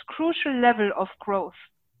you're at this crucial level of growth?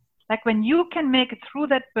 Like when you can make it through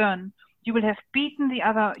that burn, you will have beaten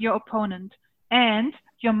your opponent, and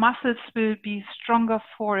your muscles will be stronger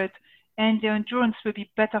for it, and your endurance will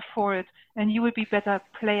be better for it, and you will be better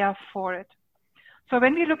player for it. So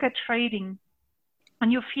when we look at trading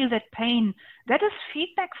and you feel that pain, that is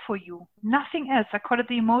feedback for you, nothing else. I call it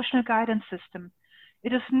the emotional guidance system.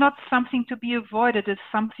 It is not something to be avoided. It's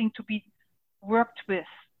something to be worked with.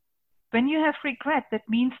 When you have regret, that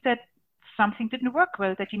means that something didn't work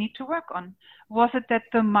well, that you need to work on. Was it that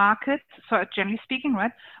the market, so generally speaking,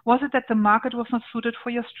 right? Was it that the market was not suited for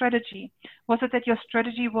your strategy? Was it that your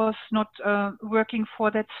strategy was not working for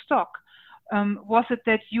that stock? Was it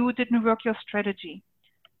that you didn't work your strategy?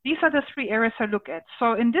 These are the three areas I look at.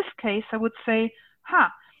 So in this case, I would say,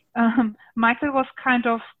 Michael was kind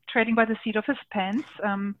of trading by the seat of his pants.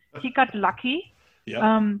 He got lucky.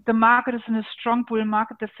 Yeah. The market is in a strong bull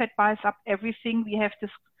market. The Fed buys up everything. We have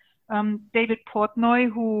this David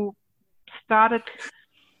Portnoy who started,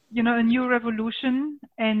 a new revolution,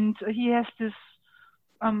 and he has this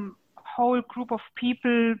whole group of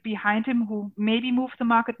people behind him who maybe move the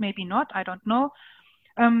market, maybe not. I don't know.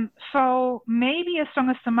 So maybe as long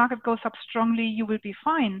as the market goes up strongly, you will be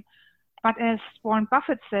fine. But as Warren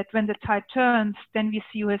Buffett said, when the tide turns, then we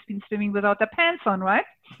see who has been swimming without their pants on, right?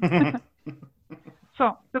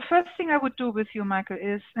 So the first thing I would do with you, Michael,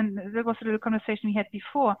 is, and there was a little conversation we had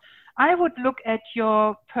before, I would look at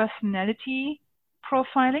your personality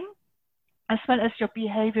profiling as well as your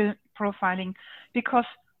behavior profiling, because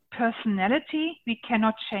personality we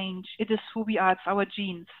cannot change. It is who we are. It's our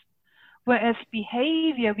genes. Whereas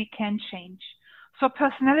behavior we can change. So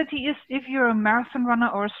personality is if you're a marathon runner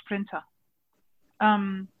or a sprinter.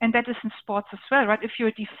 And that is in sports as well, right? If you're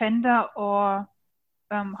a defender or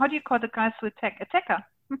how do you call the guys who attack? Attacker.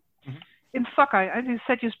 Mm-hmm. In soccer, as you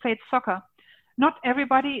said, you played soccer. Not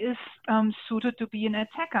everybody is suited to be an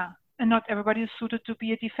attacker, and not everybody is suited to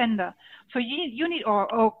be a defender. So you need,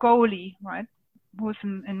 or goalie, right? Who's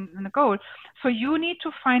in a goal. So you need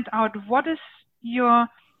to find out what is your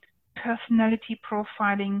personality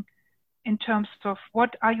profiling in terms of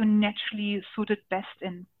what are you naturally suited best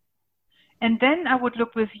in. And then I would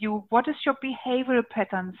look with you, what is your behavioral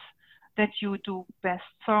patterns that you do best?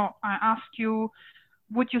 So I ask you,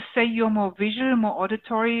 would you say you're more visual, more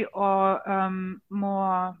auditory, or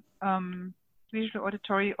more visual,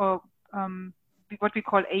 auditory, or what we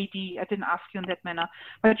call AD? I didn't ask you in that manner,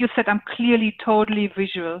 but you said I'm clearly totally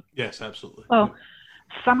visual. Yes, absolutely. Oh, yeah.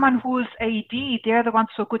 Someone who is AD, they're the ones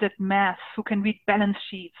who are good at math, who can read balance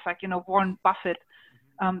sheets, like, Warren Buffett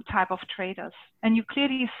type of traders. And you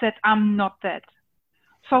clearly said, I'm not that.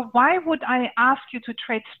 So why would I ask you to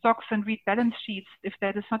trade stocks and read balance sheets if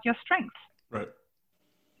that is not your strength? Right.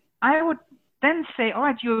 I would then say, all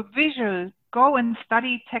right, you're visual, go and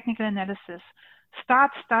study technical analysis.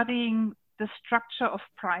 Start studying the structure of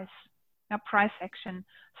price action.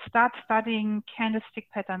 Start studying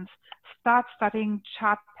candlestick patterns. Start studying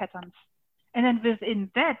chart patterns. And then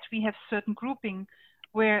within that, we have certain grouping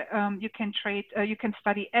where you can trade, you can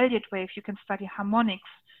study Elliott wave, you can study harmonics,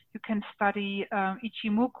 you can study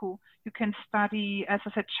Ichimoku, you can study, as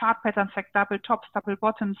I said, chart patterns like double tops, double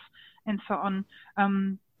bottoms, and so on.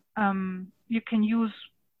 You can use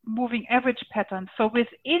moving average patterns. So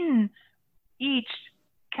within each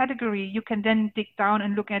category, you can then dig down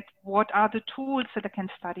and look at what are the tools that I can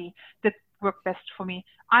study that work best for me.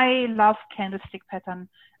 I love candlestick pattern.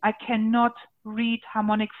 I cannot read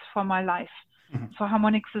harmonics for my life. Mm-hmm. So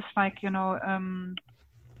harmonics is like,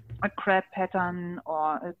 a crab pattern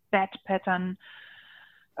or a bat pattern.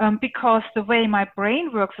 Because the way my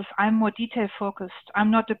brain works is I'm more detail focused. I'm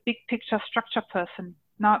not a big picture structure person.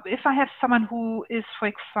 Now, if I have someone who is, for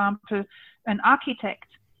example, an architect,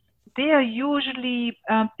 they are usually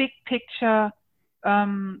big picture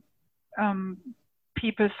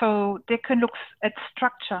people, so they can look at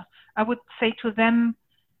structure. I would say to them,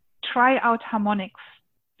 try out harmonics,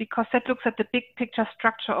 because that looks at the big picture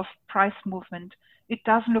structure of price movement. It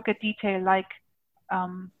doesn't look at detail like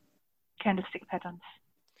candlestick patterns.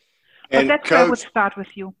 And but that's Coach, where I would start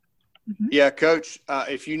with you. Mm-hmm. Yeah, Coach,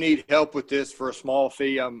 if you need help with this for a small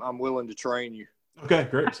fee, I'm willing to train you. Okay,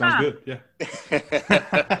 great. Sounds good. Yeah.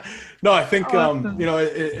 No, I think, awesome. We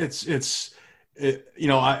were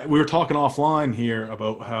talking offline here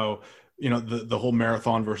about how, the whole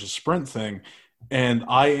marathon versus sprint thing. And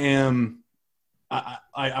I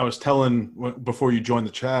was telling before you joined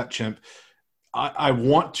the chat, Chimp, I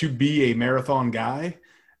want to be a marathon guy,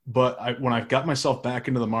 but when I got myself back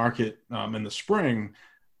into the market in the spring,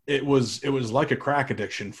 it was like a crack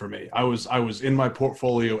addiction for me. I was in my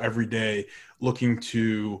portfolio every day looking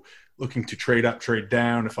to trade up, trade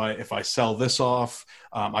down. If I sell this off,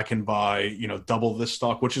 I can buy, double this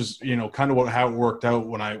stock, which is, kind of how it worked out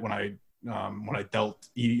when I dealt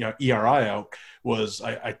ERI out was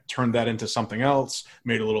I turned that into something else,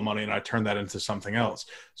 made a little money, and I turned that into something else.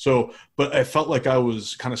 So, but I felt like I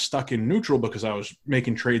was kind of stuck in neutral because I was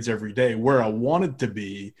making trades every day. Where I wanted to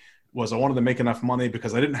be was I wanted to make enough money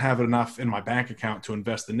because I didn't have enough in my bank account to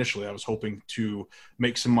invest initially. I was hoping to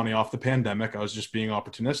make some money off the pandemic. I was just being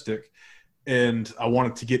opportunistic, and I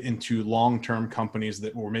wanted to get into long-term companies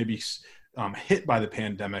that were maybe hit by the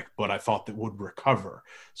pandemic, but I thought that would recover.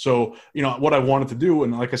 So, what I wanted to do,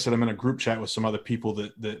 and like I said, I'm in a group chat with some other people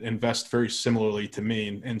that invest very similarly to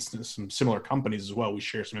me and some similar companies as well. We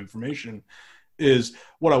share some information. Is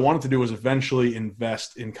what I wanted to do was eventually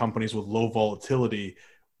invest in companies with low volatility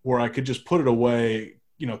where I could just put it away,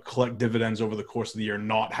 collect dividends over the course of the year,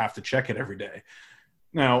 not have to check it every day.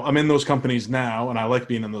 Now, I'm in those companies now, and I like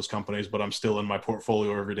being in those companies, but I'm still in my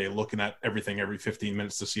portfolio every day looking at everything every 15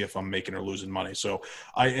 minutes to see if I'm making or losing money. So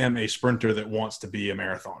I am a sprinter that wants to be a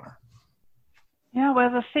marathoner. Yeah, well,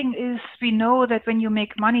 the thing is, we know that when you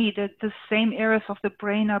make money, that the same areas of the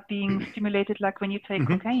brain are being stimulated like when you take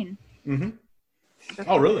cocaine. Mm-hmm.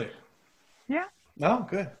 Oh, really? Yeah. Oh,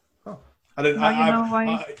 good. Oh, I didn't. Now you know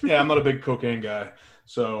why. Yeah, I'm not a big cocaine guy,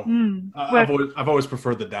 so Well, I've always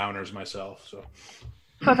preferred the downers myself. So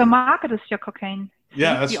the market is your cocaine. See?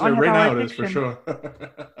 yeah, that's We all have right our now. It is for addiction. sure.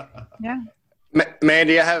 Yeah.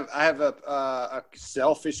 Mandy, I have a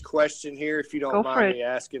selfish question here, if you don't Go for mind it. me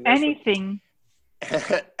asking this. Anything.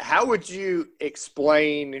 How would you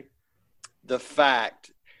explain the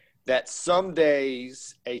fact that some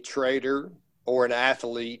days a trader or an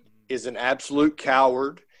athlete is an absolute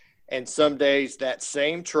coward, and some days that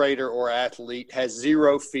same trader or athlete has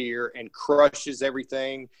zero fear and crushes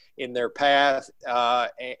everything in their path,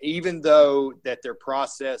 even though that their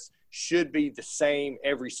process should be the same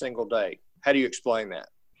every single day? How do you explain that?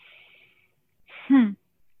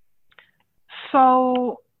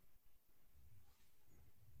 So,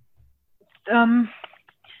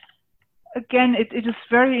 again, it is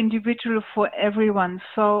very individual for everyone.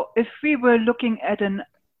 So if we were looking at an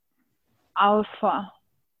alpha,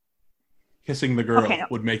 Kissing the girl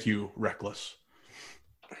would make you reckless.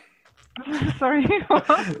 Sorry.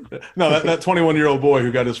 No, that 21-year-old boy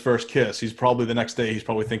who got his first kiss, he's probably the next day he's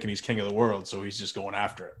probably thinking he's king of the world, so he's just going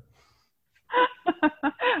after it.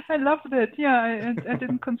 I loved it. Yeah, I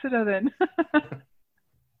didn't consider that.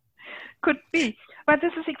 Could be. But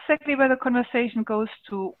this is exactly where the conversation goes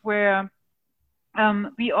to, where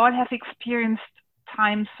we all have experienced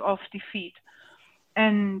times of defeat.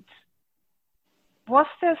 And was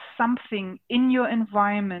there something in your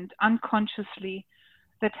environment unconsciously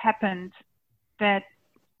that happened that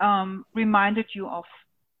reminded you of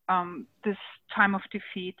this time of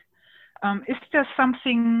defeat? Is there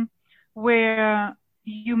something where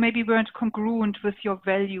you maybe weren't congruent with your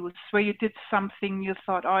values, where you did something you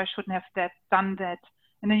thought, oh, I shouldn't have done that,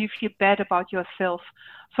 and then you feel bad about yourself?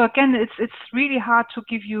 So again, it's really hard to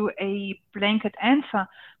give you a blanket answer,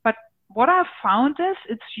 but what I've found is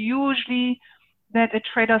it's usually that a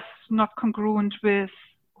trader's not congruent with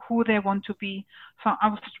who they want to be. So I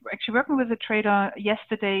was actually working with a trader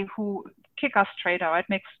yesterday kick-ass trader, right,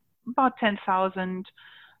 makes about 10,000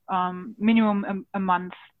 minimum a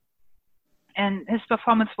month. And his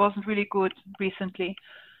performance wasn't really good recently.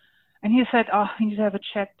 And he said, oh, we need to have a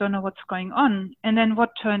chat, don't know what's going on. And then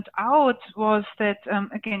what turned out was that,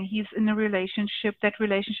 again, he's in a relationship. That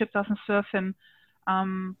relationship doesn't serve him.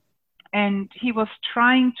 And he was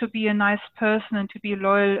trying to be a nice person and to be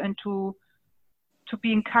loyal and to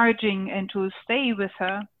be encouraging and to stay with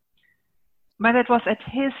her. But that was at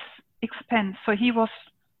his expense. So he was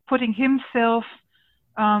putting himself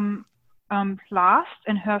last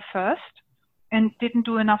and her first, and didn't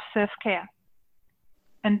do enough self-care.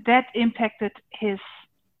 And that impacted his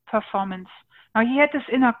performance. Now, he had this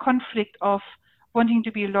inner conflict of wanting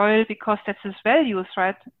to be loyal because that's his values,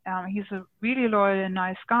 right? He's a really loyal and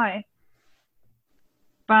nice guy.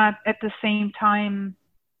 But at the same time,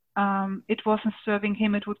 it wasn't serving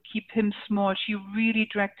him. It would keep him small. She really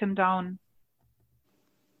dragged him down.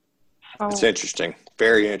 So, it's interesting.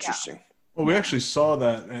 Very interesting. Yeah. Well, we actually saw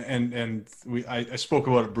that, and I spoke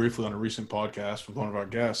about it briefly on a recent podcast with one of our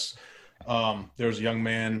guests. There was a young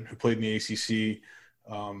man who played in the ACC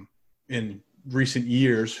in recent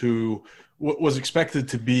years who was expected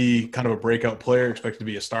to be kind of a breakout player, expected to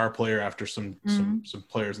be a star player after some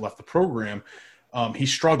players left the program. He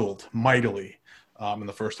struggled mightily in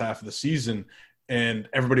the first half of the season, and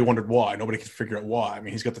everybody wondered why. Nobody could figure out why. I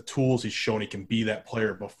mean, he's got the tools. He's shown he can be that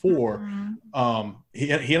player before.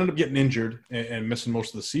 He ended up getting injured and missing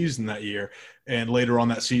most of the season that year. And later on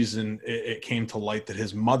that season, it came to light that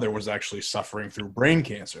his mother was actually suffering through brain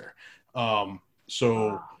cancer. Yeah,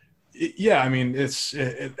 I mean, it's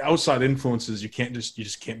outside influences. You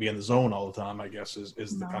just can't be in the zone all the time, I guess,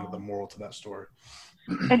 is the kind of the moral to that story.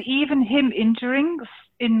 And even him injuring,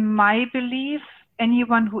 in my belief,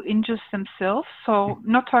 anyone who injures themselves, so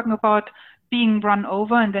not talking about being run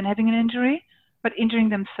over and then having an injury, but injuring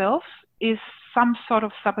themselves, is some sort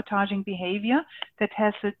of sabotaging behavior that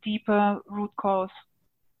has a deeper root cause.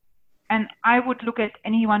 And I would look at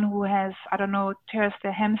anyone who has, I don't know, tears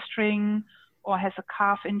their hamstring or has a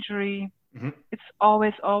calf injury. It's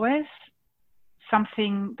always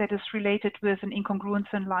something that is related with an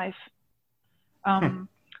incongruence in life.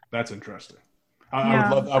 That's interesting.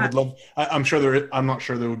 I would love. I'm sure I'm not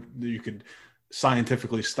sure that you could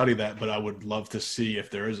scientifically study that, but I would love to see if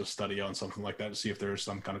there is a study on something like that to see if there is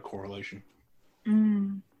some kind of correlation.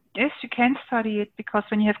 Yes, you can study it, because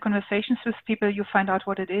when you have conversations with people, you find out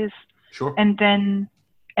what it is. Sure. And then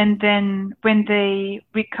when they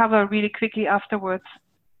recover really quickly afterwards.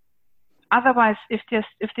 Otherwise, if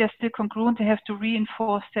they're still congruent, they have to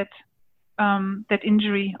reinforce that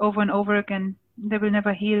injury over and over again. They will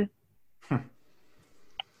never heal.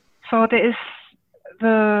 So there is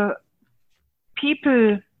the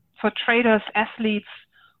people, for traders, athletes,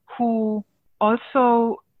 who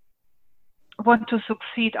also want to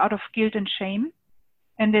succeed out of guilt and shame,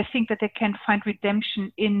 and they think that they can find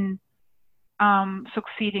redemption in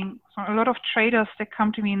succeeding. So a lot of traders, they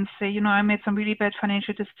come to me and say, I made some really bad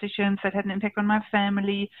financial decisions that had an impact on my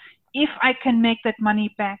family. If I can make that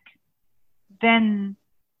money back, then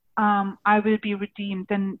I will be redeemed.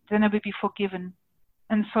 Then I will be forgiven.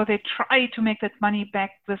 And so they try to make that money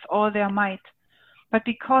back with all their might. But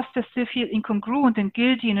because they still feel incongruent and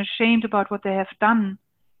guilty and ashamed about what they have done,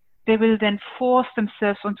 they will then force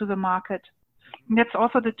themselves onto the market. And that's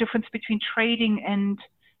also the difference between trading and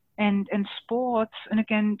sports. And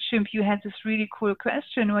again, Chimp, you had this really cool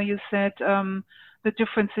question where you said the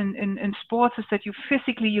difference in sports is that you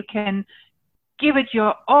can give it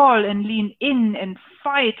your all and lean in and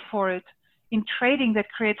fight for it. In trading,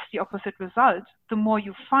 that creates the opposite result. The more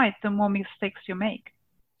you fight, the more mistakes you make.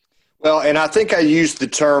 Well, and I think I used the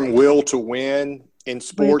term will to win. In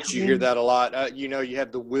sports, you hear that a lot. You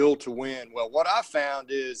have the will to win. Well, what I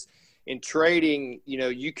found is in trading,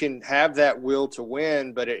 you can have that will to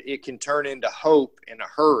win, but it can turn into hope in a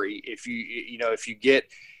hurry. If you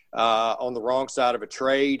get on the wrong side of a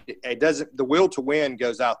trade, the will to win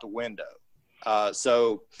goes out the window.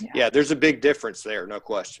 There's a big difference there. No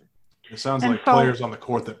question. It sounds like players on the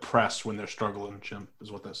court that press when they're struggling, Jim,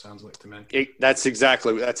 is what that sounds like to me. That's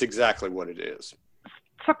exactly what it is.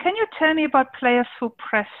 So can you tell me about players who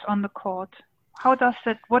press on the court? How does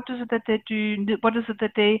that? What is it that they do? What is it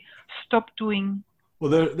that they stop doing?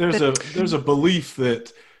 Well, there's a belief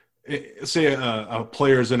that, say a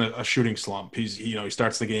player's in a shooting slump. He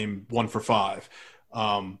starts the game 1 for 5.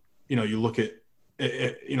 You look at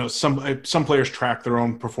some players track their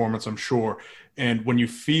own performance, I'm sure. And when you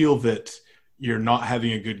feel that you're not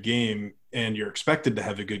having a good game and you're expected to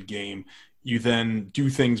have a good game, you then do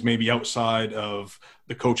things maybe outside of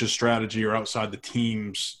the coach's strategy or outside the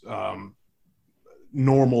team's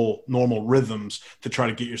normal rhythms to try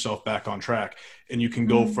to get yourself back on track. And you can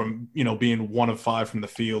go from, being 1 of 5 from the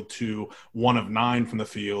field to 1 of 9 from the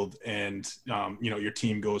field. And, your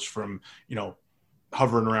team goes from,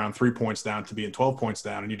 hovering around 3 points down to being 12 points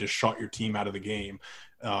down, and you just shot your team out of the game.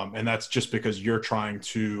 And that's just because you're trying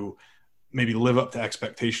to maybe live up to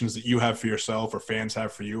expectations that you have for yourself or fans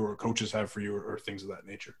have for you or coaches have for you or things of that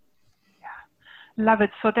nature. Yeah. Love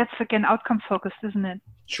it. So that's, again, outcome focused, isn't it?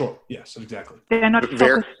 Sure. Yes, exactly. They're not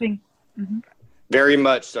focusing. Very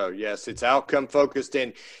much so. Yes. It's outcome focused.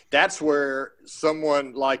 And that's where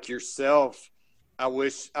someone like yourself, I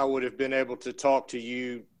wish I would have been able to talk to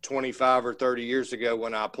you 25 or 30 years ago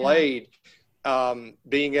when I played,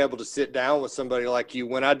 being able to sit down with somebody like you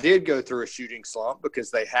when I did go through a shooting slump,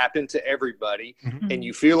 because they happen to everybody, and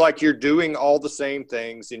you feel like you're doing all the same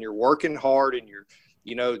things and you're working hard and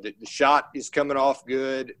the shot is coming off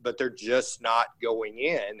good, but they're just not going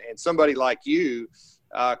in. And somebody like you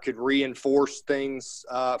could reinforce things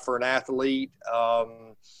for an athlete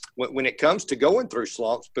when it comes to going through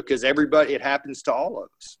slumps, because it happens to all of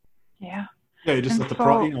us. Yeah. Yeah, you just let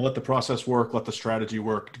the process work, let the strategy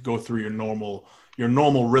work, to go through your normal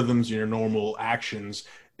rhythms and your normal actions.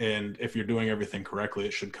 And if you're doing everything correctly,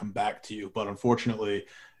 it should come back to you. But unfortunately,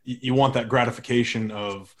 you want that gratification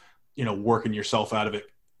of, working yourself out of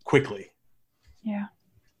it quickly. Yeah.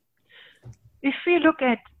 If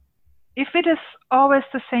it is always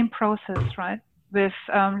the same process, right? With,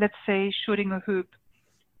 let's say, shooting a hoop.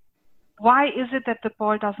 Why is it that the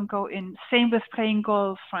ball doesn't go in? Same with playing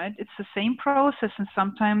golf, right? It's the same process, and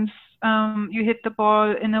sometimes you hit the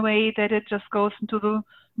ball in a way that it just goes into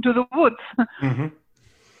the woods.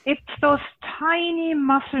 It's those tiny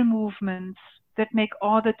muscle movements that make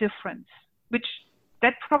all the difference, which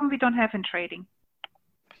that problem we don't have in trading.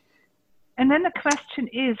 And then the question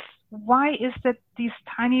is, why is that these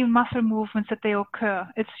tiny muscle movements that they occur?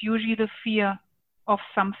 It's usually the fear of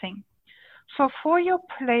something. So for your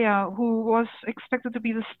player who was expected to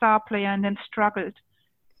be the star player and then struggled,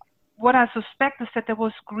 what I suspect is that there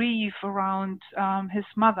was grief around his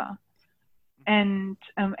mother. And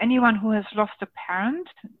anyone who has lost a parent,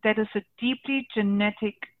 that is a deeply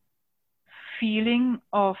genetic feeling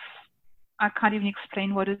of, I can't even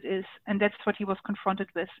explain what it is. And that's what he was confronted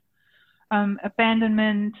with.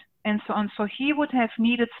 Abandonment and so on. So he would have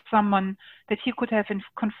needed someone that he could have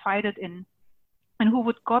confided in. and who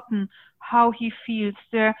would gotten how he feels.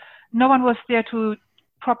 No one was there to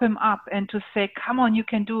prop him up and to say, come on, you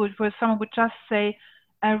can do it. Where someone would just say,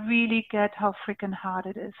 I really get how freaking hard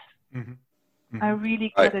it is. Mm-hmm. Mm-hmm. I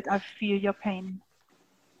really get it. I feel your pain.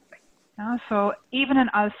 So even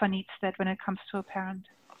an alpha needs that when it comes to a parent.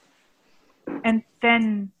 And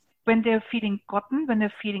then when they're feeling gotten, when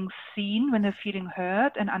they're feeling seen, when they're feeling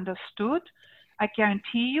heard and understood, I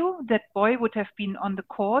guarantee you that boy would have been on the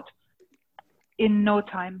court in no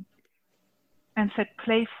time and said,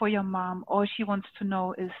 play for your mom. All she wants to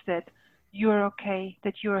know is that you're okay,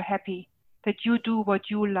 that you're happy, that you do what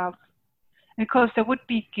you love. Because there would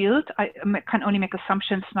be guilt. I can only make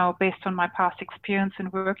assumptions now based on my past experience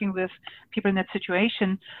in working with people in that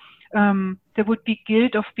situation. There would be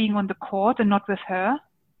guilt of being on the court and not with her.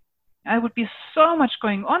 There would be so much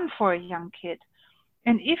going on for a young kid.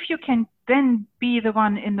 And if you can then be the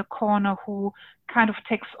one in the corner who kind of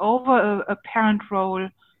takes over a parent role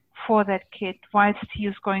for that kid whilst he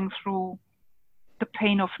is going through the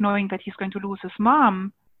pain of knowing that he's going to lose his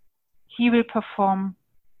mom, he will perform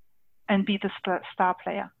and be the star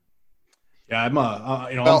player. Yeah,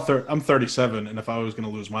 I'm 37, and if I was going to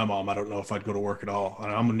lose my mom, I don't know if I'd go to work at all.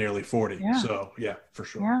 I'm nearly 40, so yeah, for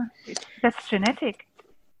sure. Yeah, that's genetic.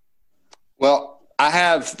 Well, I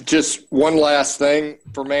have just one last thing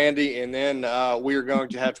for Mandi, and then we are going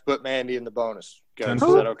to have to put Mandi in the bonus. Is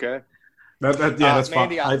that okay? That's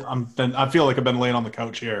Mandi, fine. I feel like I've been laying on the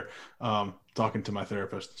couch here, talking to my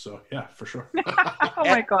therapist. So yeah, for sure. Oh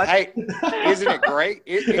my God! Hey, isn't it great?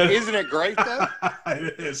 Isn't it great though?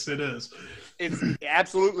 It is. It's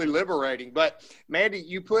absolutely liberating. But Mandi,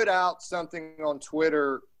 you put out something on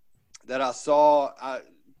Twitter that I saw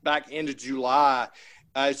back into July.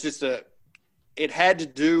 It had to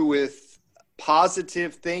do with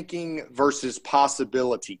positive thinking versus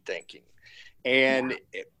possibility thinking, and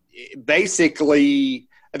basically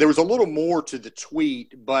there was a little more to the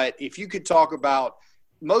tweet. But if you could talk about,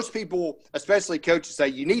 most people, especially coaches, say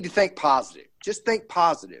you need to think positive. Just think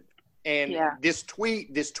positive. And this tweet,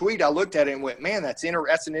 I looked at it and went, man, that's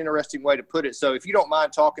an interesting way to put it. So if you don't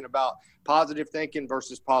mind talking about positive thinking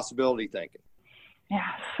versus possibility thinking. Yeah.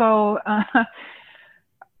 So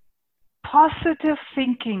positive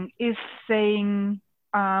thinking is saying,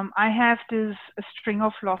 I have this string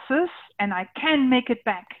of losses and I can make it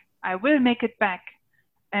back. I will make it back.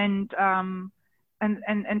 And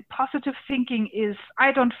positive thinking is,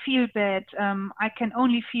 I don't feel bad. I can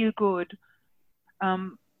only feel good.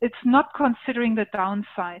 It's not considering the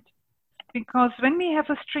downside, because when we have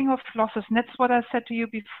a string of losses, and that's what I said to you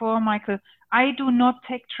before, Michael, I do not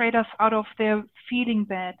take traders out of their feeling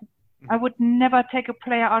bad. I would never take a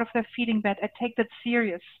player out of their feeling bad. I take that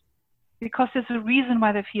serious because there's a reason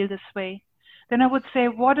why they feel this way. Then I would say,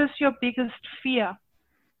 what is your biggest fear?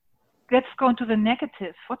 Let's go into the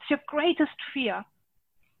negative. What's your greatest fear?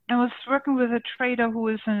 I was working with a trader who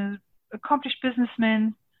is an accomplished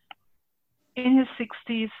businessman in his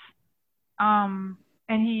 60s,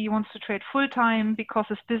 and he wants to trade full-time because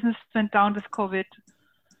his business went down with COVID.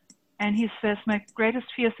 And he says, my greatest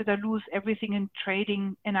fear is that I lose everything in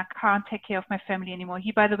trading and I can't take care of my family anymore.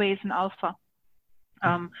 He, by the way, is an alpha.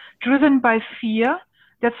 Driven by fear,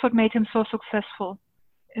 that's what made him so successful.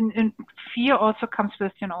 And fear also comes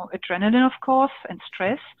with, adrenaline, of course, and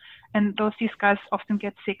stress. And these guys often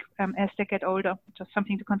get sick as they get older. Just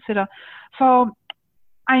something to consider. So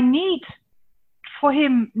I need for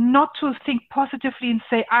him not to think positively and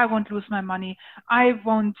say, I won't lose my money. I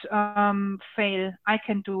won't fail. I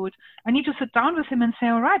can do it. I need to sit down with him and say,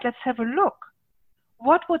 all right, let's have a look.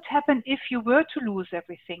 What would happen if you were to lose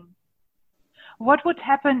everything? What would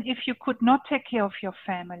happen if you could not take care of your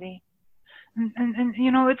family? And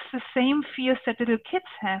it's the same fears that little kids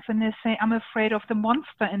have when they say, I'm afraid of the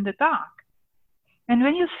monster in the dark. And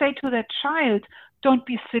when you say to that child, don't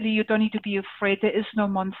be silly, you don't need to be afraid, there is no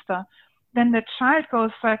monster, then the child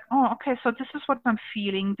goes like, oh, okay, so this is what I'm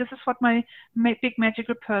feeling. This is what my big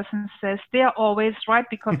magical person says. They're always right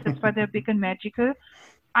because that's why they're big and magical.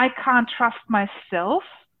 I can't trust myself,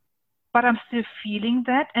 but I'm still feeling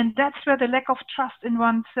that. And that's where the lack of trust in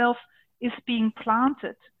oneself is being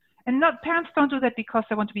planted. And parents don't do that because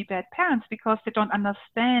they want to be bad parents, because they don't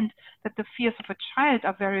understand that the fears of a child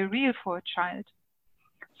are very real for a child.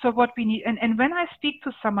 So what we need, and when I speak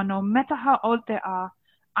to someone, no matter how old they are,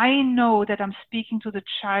 I know that I'm speaking to the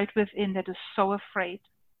child within that is so afraid,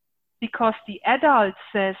 because the adult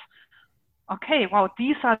says, okay, wow,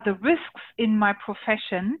 these are the risks in my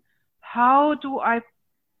profession. How do I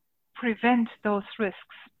prevent those risks?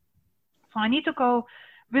 So I need to go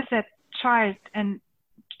with that child and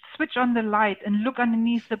switch on the light and look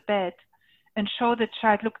underneath the bed and show the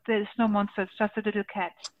child, look, there is no monster, it's just a little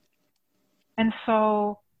cat. And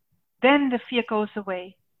so then the fear goes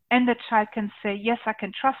away. And the child can say, yes, I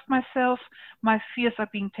can trust myself. My fears are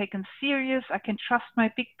being taken serious. I can trust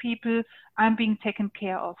my big people. I'm being taken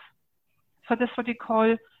care of. So that's what we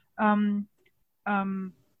call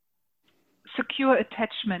secure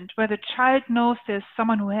attachment, where the child knows there's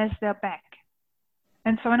someone who has their back.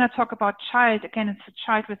 And so when I talk about child, again, it's a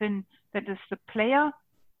child within that is the player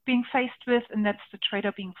being faced with, and that's the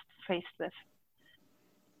trader being faced with.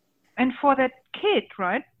 And for that kid,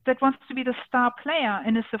 right, that wants to be the star player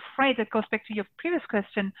and is afraid, that goes back to your previous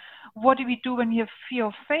question, what do we do when you have fear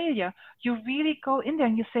of failure? You really go in there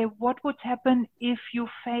and you say, what would happen if you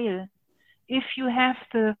fail? If you have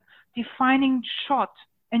the defining shot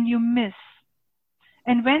and you miss?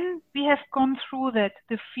 And when we have gone through that,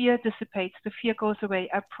 the fear dissipates, the fear goes away,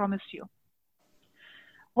 I promise you.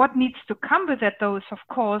 What needs to come with that, though, is, of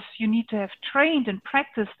course, you need to have trained and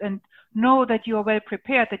practiced and know that you are well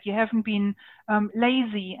prepared, that you haven't been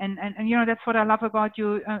lazy. And you know, that's what I love about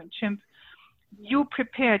you, Chimp. You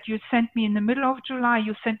prepared. You sent me in the middle of July,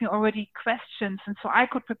 you sent me already questions. And so I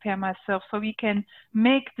could prepare myself so we can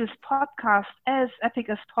make this podcast as epic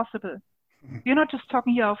as possible. We're not just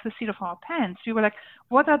talking here off the seat of our pants. We were like,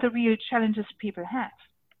 what are the real challenges people have?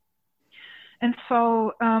 And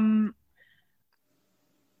so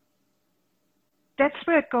that's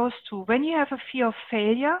where it goes to. When you have a fear of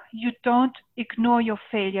failure, you don't ignore your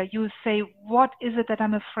failure. You say, what is it that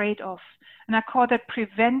I'm afraid of? And I call that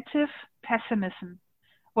preventive pessimism.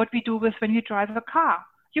 What we do with when you drive a car.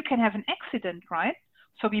 You can have an accident, right?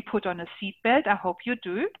 So we put on a seatbelt. I hope you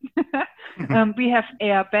do. We have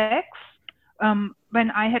airbags.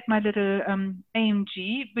 When I had my little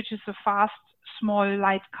AMG, which is a fast, small,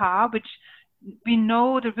 light car, which we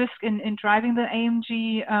know the risk in driving the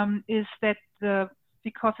AMG is that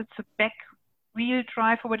because it's a back wheel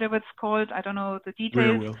drive or whatever it's called, I don't know the details,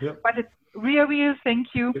 Rear wheel, yep. But it's rear wheel, thank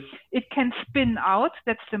you. It can spin out.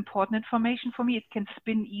 That's the important information for me. It can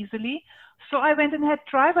spin easily. So I went and had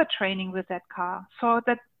driver training with that car so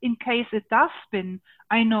that in case it does spin,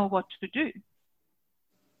 I know what to do.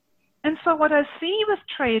 And so what I see with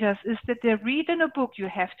traders is that they read in a book, you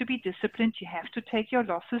have to be disciplined, you have to take your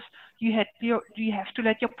losses, you have to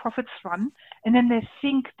let your profits run, and then they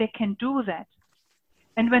think they can do that.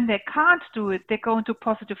 And when they can't do it, they go into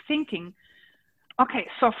positive thinking. Okay,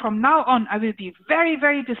 so from now on, I will be very,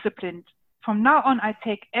 very disciplined. From now on, I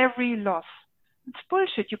take every loss. It's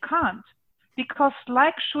bullshit, you can't. Because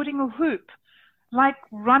like shooting a hoop, like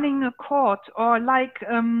running a court, or like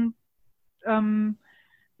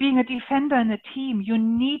being a defender in a team, you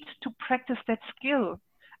need to practice that skill.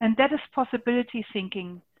 And that is possibility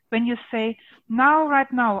thinking. When you say,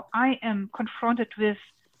 right now, I am confronted with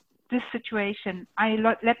this situation. I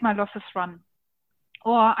let my losses run.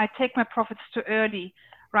 Or I take my profits too early.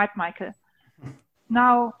 Right, Michael?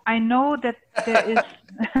 Now, I know that there is,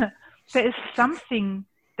 there is something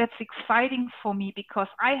that's exciting for me because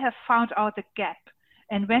I have found out a gap.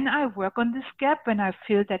 And when I work on this gap, when I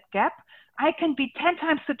fill that gap, I can be 10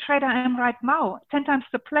 times the trader I am right now, 10 times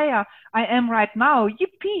the player I am right now.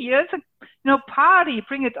 Yippee, it's a party,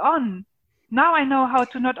 bring it on. Now I know how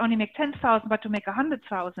to not only make 10,000, but to make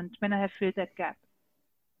 100,000 when I have filled that gap.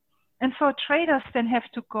 And so traders then have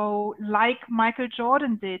to go like Michael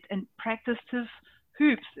Jordan did and practice his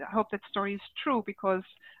hoops. I hope that story is true because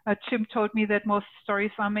Tim told me that most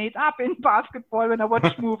stories are made up in basketball when I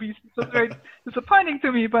watch movies. It was very disappointing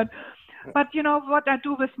to me, but you know what I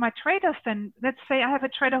do with my traders then? Let's say I have a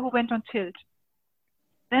trader who went on tilt.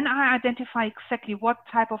 Then I identify exactly what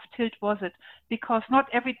type of tilt was it, because not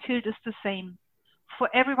every tilt is the same. For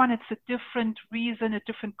everyone, it's a different reason, a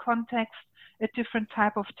different context, a different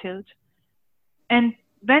type of tilt. And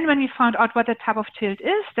then when we found out what the type of tilt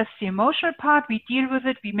is, that's the emotional part. We deal with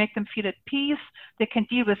it. We make them feel at peace. They can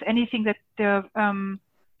deal with anything that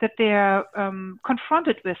they're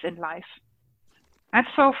confronted with in life. And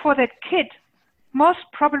so for that kid, most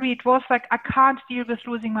probably it was like, I can't deal with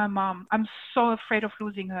losing my mom. I'm so afraid of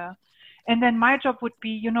losing her. And then my job would be,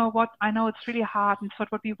 you know what, I know it's really hard and it's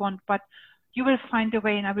not what we want, but you will find a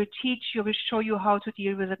way and I will teach you, I will show you how to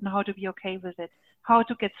deal with it and how to be okay with it, how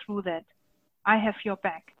to get through that. I have your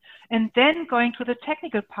back. And then going to the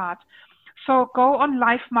technical part. So go on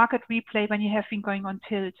live market replay when you have been going on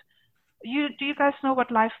tilt. Do you guys know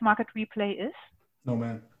what live market replay is? No,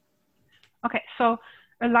 man. Okay, so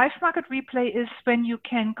a live market replay is when you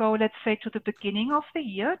can go, let's say, to the beginning of the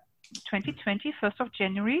year, 2020, 1st of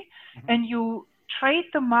January, and you trade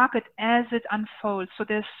the market as it unfolds. So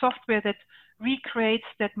there's software that recreates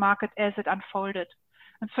that market as it unfolded.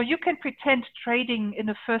 And so you can pretend trading in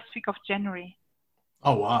the first week of January.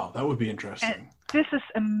 Oh, wow. That would be interesting. And this is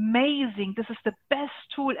amazing. This is the best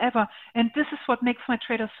tool ever. And this is what makes my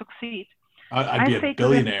traders succeed. I'd be a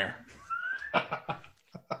billionaire.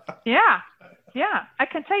 Yeah. I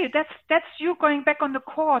can tell you, that's you going back on the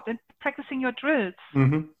court and practicing your drills.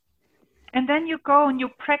 Mm-hmm. And then you go and you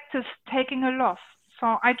practice taking a loss.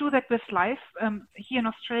 So I do that with life. Here in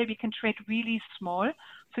Australia, we can trade really small.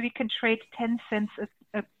 So we can trade 10 cents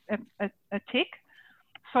a tick.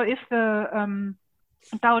 So if the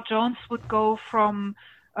Dow Jones would go from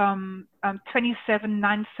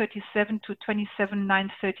 27,937 to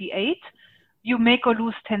 27,938, you make or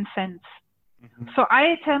lose 10 cents. Mm-hmm. So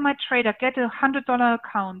I tell my trader, get a $100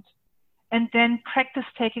 account and then practice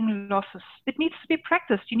taking losses. It needs to be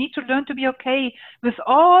practiced. You need to learn to be okay with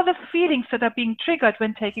all the feelings that are being triggered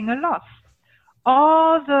when taking a loss.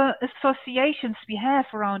 All the associations we have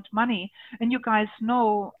around money. And you guys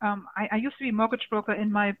know, I used to be a mortgage broker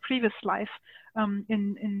in my previous life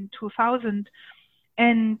in 2000.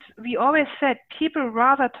 And we always said people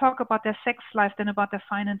rather talk about their sex life than about their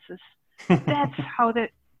finances. That's how they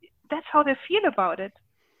feel about it.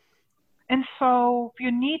 And so you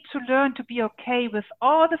need to learn to be okay with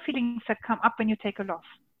all the feelings that come up when you take a loss.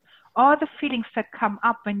 All the feelings that come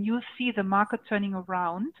up when you see the market turning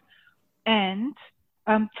around and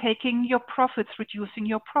taking your profits, reducing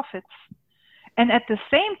your profits. And at the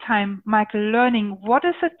same time, Michael, learning what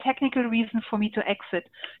is a technical reason for me to exit,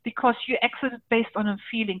 because you exit based on a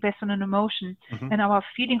feeling, based on an emotion. Mm-hmm. And our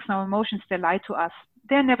feelings and our emotions, they lie to us.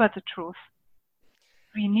 They're never the truth.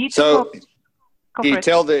 We need to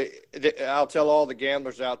I'll tell all the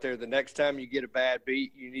gamblers out there, the next time you get a bad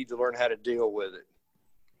beat, you need to learn how to deal with it.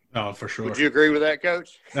 Oh, for sure. Would you agree with that,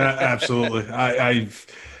 Coach? Absolutely.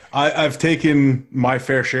 I've taken my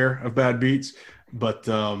fair share of bad beats, but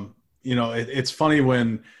it's funny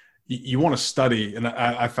when you want to study, and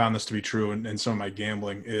I found this to be true in some of my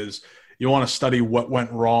gambling, is you want to study what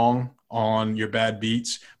went wrong on your bad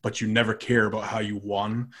beats, but you never care about how you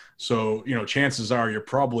won. So, chances are it's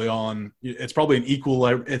probably an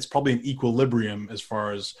equilibrium as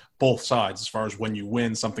far as both sides. As far as when you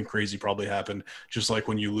win, something crazy probably happened, just like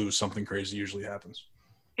when you lose, something crazy usually happens.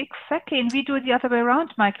 Exactly. And we do it the other way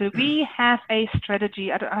around, Michael. We have a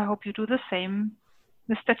strategy. I hope you do the same,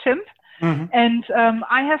 Mr. Chimp. Mm-hmm. And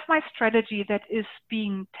I have my strategy that is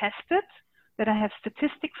being tested, that I have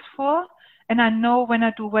statistics for. And I know when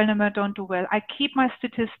I do well and when I don't do well. I keep my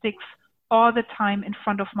statistics all the time in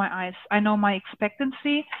front of my eyes. I know my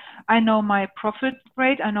expectancy. I know my profit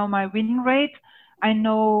rate. I know my win rate. I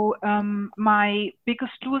know my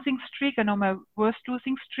biggest losing streak. I know my worst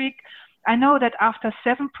losing streak. I know that after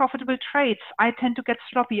 7 profitable trades, I tend to get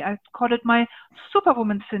sloppy. I call it my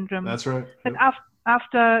superwoman syndrome. That's right. That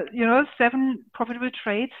after 7 profitable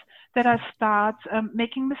trades, that I start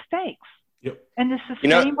making mistakes. Yep. And it's the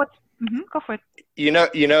same. Go for it.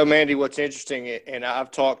 Mandi, what's interesting, and I've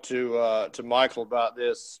talked to Michael about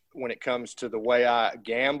this when it comes to the way I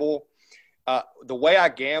gamble. The way I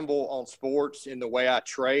gamble on sports and the way I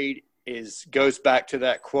trade goes back to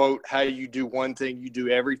that quote, how you do one thing, you do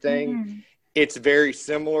everything. Mm-hmm. It's very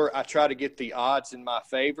similar. I try to get the odds in my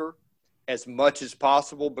favor as much as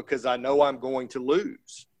possible because I know I'm going to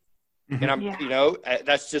lose. Mm-hmm. And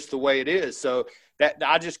that's just the way it is. So that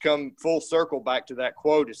I just come full circle back to that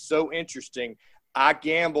quote. It's so interesting. I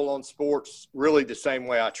gamble on sports really the same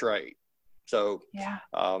way I trade. So,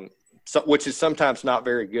 which is sometimes not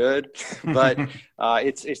very good, but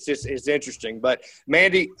it's interesting. But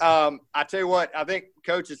Mandi, I tell you what, I think,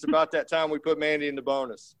 Coach, it's about that time we put Mandi in the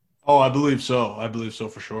bonus. Oh, I believe so.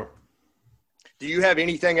 For sure. Do you have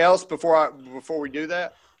anything else before we do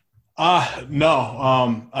that?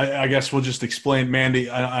 No. I guess we'll just explain,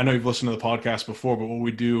 Mandi. I know you've listened to the podcast before, but what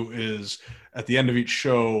we do is at the end of each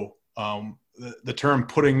show, the term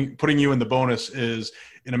putting you in the bonus is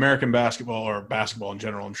in American basketball, or basketball in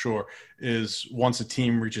general, I'm sure, is once a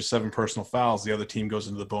team reaches 7 personal fouls, the other team goes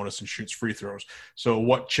into the bonus and shoots free throws. So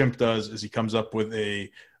what Chimp does is he comes up with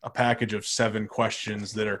a package of 7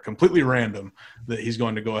 questions that are completely random that he's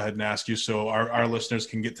going to go ahead and ask you, so our listeners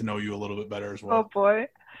can get to know you a little bit better as well. Oh boy.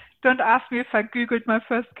 Don't ask me if I Googled my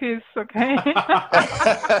first kiss, okay?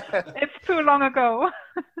 It's too long ago.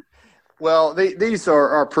 Well, these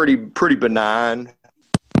are pretty benign.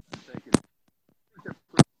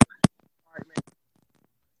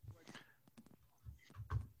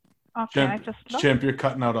 Okay, Chimp, you're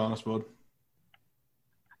cutting out on us, bud.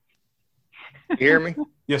 You hear me?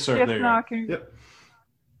 Yes, sir. Yes, there you no, go. Yep.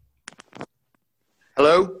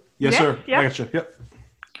 Hello? Yes, sir. Yep. I got you. Yep.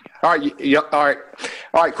 All right. All right.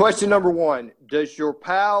 All right, question number 1. Does your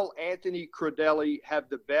pal Anthony Crudele have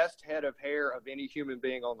the best head of hair of any human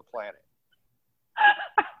being on the planet?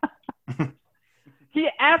 He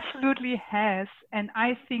absolutely has, and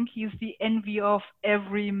I think he's the envy of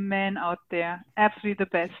every man out there. Absolutely the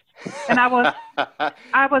best. And I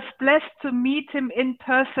was blessed to meet him in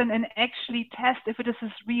person and actually test if it is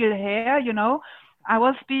his real hair, you know. I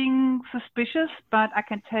was being suspicious, but I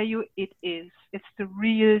can tell you it is. It's the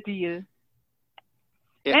real deal.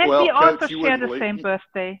 And we also Coach, share the same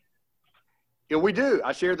birthday. Yeah, we do.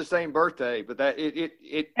 I share the same birthday, but that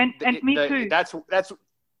me too.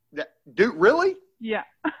 Dude, really? Yeah.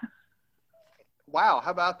 Wow,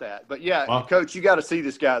 how about that? But yeah, wow. Coach, you got to see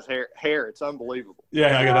this guy's hair. It's unbelievable.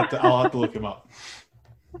 Yeah, I'll have to look him up.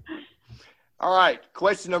 All right,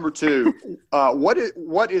 question number 2.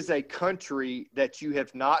 What is a country that you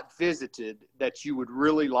have not visited that you would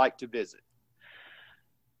really like to visit?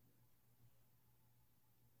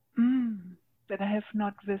 That I have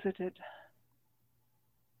not visited.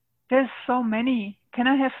 There's so many. Can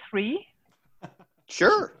I have 3?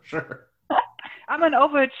 Sure. I'm an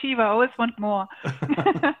overachiever. I always want more.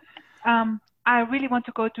 I really want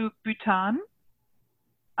to go to Bhutan.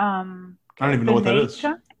 I don't even know what that is.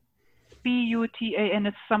 Bhutan.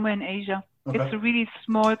 It's somewhere in Asia. Okay. It's a really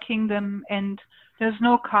small kingdom, and there's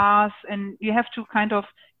no cars, and you have to kind of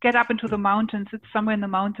get up into the mountains. It's somewhere in the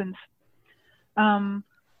mountains.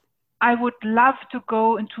 I would love to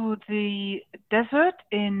go into the desert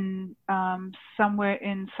in somewhere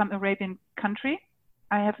in some Arabian country.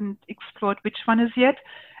 I haven't explored which one is yet,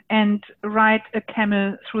 and ride a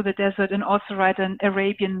camel through the desert, and also ride an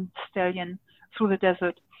Arabian stallion through the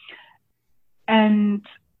desert. And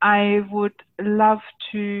I would love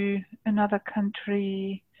to another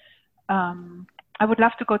country. I would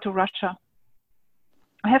love to go to Russia.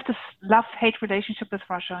 I have this love-hate relationship with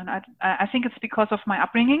Russia, and I think it's because of my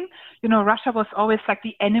upbringing. You know, Russia was always like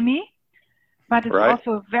the enemy, but it's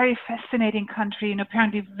also a very fascinating country and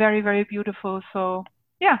apparently very, very beautiful. So,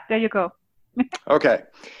 yeah, there you go. Okay.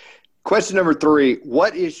 Question number 3.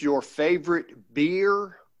 What is your favorite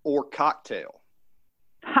beer or cocktail?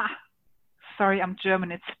 Sorry, I'm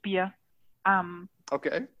German. It's beer.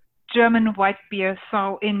 Okay. German white beer.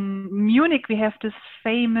 So in Munich, we have this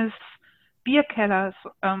famous beer keller,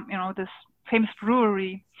 this famous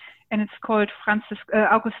brewery, and it's called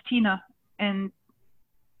Augustiner, and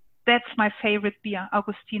that's my favorite beer,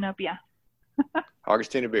 Augustiner beer.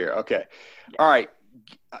 Augustiner beer. Okay. All right.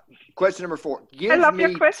 Question number 4. I love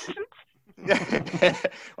your questions.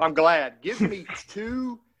 I'm glad. Give me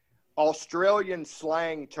 2 Australian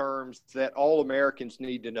slang terms that all Americans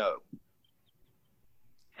need to know.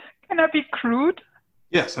 Can I be crude?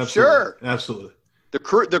 Yes, absolutely. Sure. Absolutely. The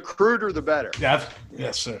cruder, the better. Yeah.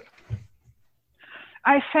 Yes, sir.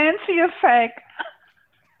 I fancy a fag.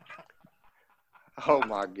 Oh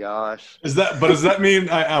my gosh. Does that mean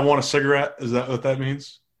I want a cigarette? Is that what that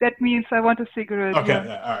means? That means I want a cigarette. Okay. Yeah.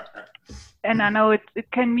 Yeah, all right. And I know it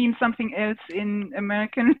can mean something else in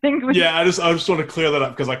American language. Yeah, I just want to clear that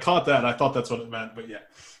up because I caught that and I thought that's what it meant, but yeah.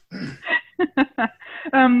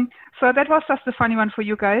 So that was just a funny one for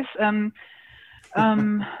you guys. And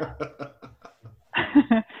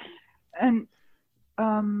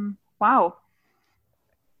wow.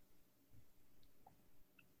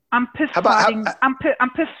 I'm piss farting. I'm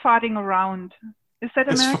piss farting around. Is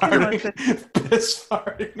that American or is it piss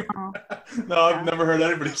farting? Oh, no, I've never heard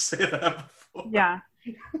anybody say that before. Yeah.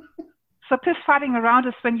 So piss farting around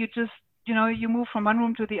is when you just, you move from one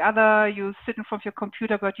room to the other, you sit in front of your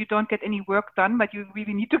computer, but you don't get any work done, but you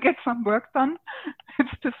really need to get some work done.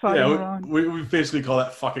 It's piss farting around. We basically call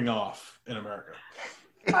that fucking off in America.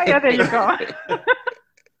 Oh, yeah, there you go.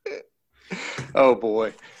 Oh,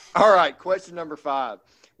 boy. All right, question number 5.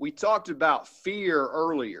 We talked about fear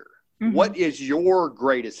earlier. Mm-hmm. What is your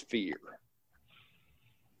greatest fear?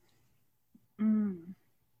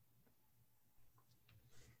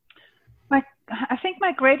 I think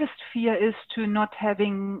my greatest fear is to not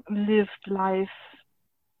having lived life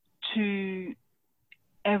to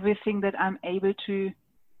everything that I'm able to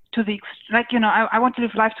I want to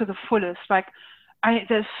live life to the fullest.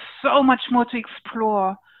 There's so much more to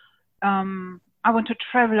explore. I want to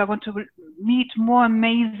travel. I want to meet more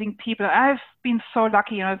amazing people. I've been so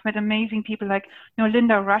lucky. I've met amazing people like,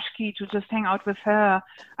 Linda Rushke, to just hang out with her.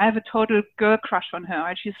 I have a total girl crush on her.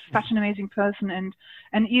 Right? She's such an amazing person. And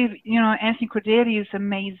Anthony Crudele is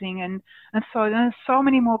amazing. And so there's so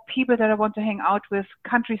many more people that I want to hang out with,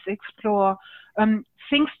 countries to explore,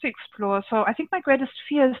 things to explore. So I think my greatest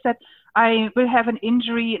fear is that I will have an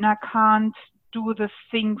injury and I can't do the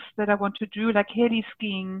things that I want to do, like heli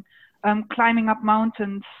skiing, climbing up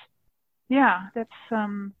mountains. yeah, that's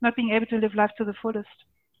not being able to live life to the fullest.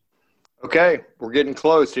 Okay, we're getting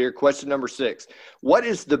close here. Question number 6. What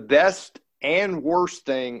is the best and worst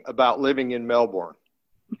thing about living in Melbourne?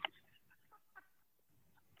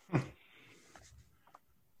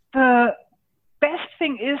 The best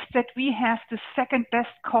thing is that we have the second best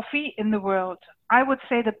coffee in the world. I would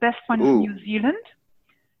say the best one is New Zealand.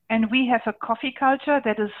 And we have a coffee culture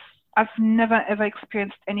that is, I've never ever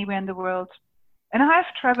experienced anywhere in the world. And I have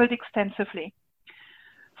traveled extensively.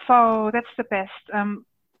 So that's the best.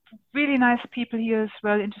 Really nice people here as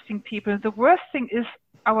well, interesting people. The worst thing is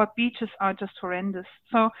our beaches are just horrendous.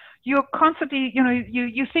 So you're constantly,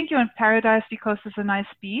 you think you're in paradise because it's a nice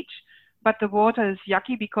beach, but the water is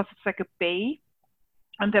yucky because it's like a bay,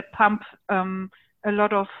 and they pump a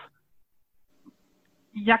lot of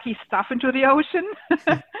yucky stuff into the ocean,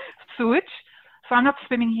 sewage. So I'm not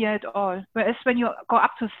swimming here at all. Whereas when you go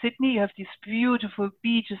up to Sydney, you have these beautiful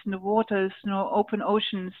beaches and the water is, open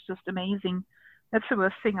ocean. It's just amazing. That's the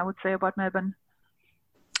worst thing I would say about Melbourne.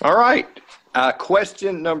 All right.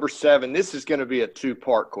 Question number 7. This is going to be a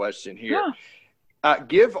 2-part question here. Yeah.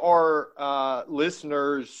 Give our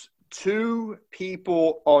listeners 2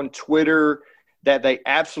 people on Twitter that they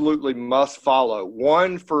absolutely must follow.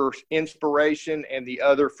 One for inspiration and the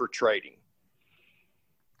other for trading.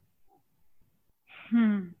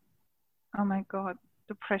 Oh my God,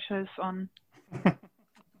 the pressure is on.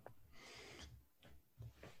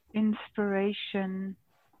 Inspiration.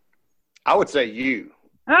 I would say you.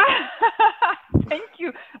 Thank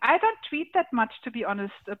you. I don't tweet that much, to be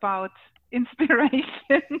honest, about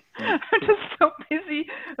inspiration. I'm just so busy.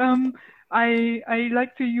 I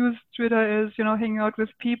like to use Twitter as, hanging out with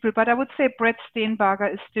people, but I would say Brett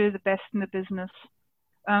Steenbarger is still the best in the business.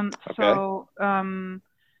 Okay. So,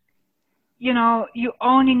 you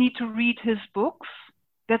only need to read his books.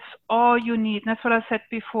 That's all you need. And that's what I said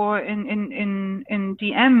before in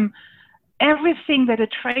DM. Everything that a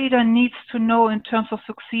trader needs to know in terms of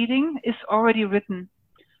succeeding is already written.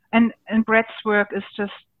 And Brett's work is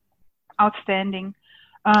just outstanding.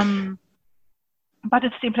 But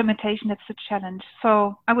it's the implementation that's the challenge.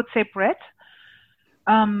 So I would say Brett.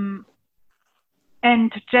 And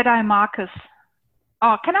Jedi Marcus.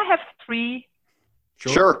 Oh, can I have 3?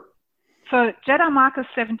 Sure. So Jedi Marcus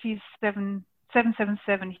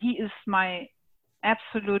 777, he is my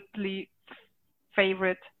absolutely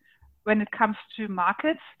favorite when it comes to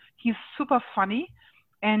markets. He's super funny,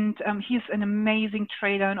 and he's an amazing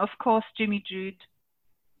trader. And of course, Jimmy Jude.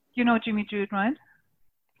 You know Jimmy Jude, right?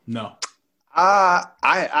 No.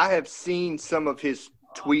 I have seen some of his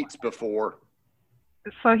tweets before.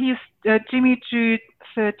 So he's Jimmy Jude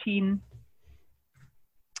 13.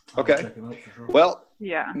 Okay. Well,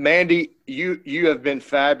 yeah, Mandi, you have been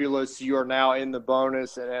fabulous. You are now in the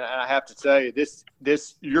bonus, and I have to tell you, this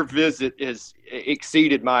your visit has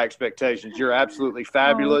exceeded my expectations. You're absolutely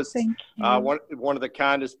fabulous. Oh, thank you. One of the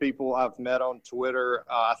kindest people I've met on Twitter.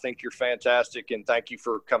 I think you're fantastic, and thank you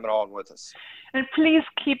for coming on with us. And please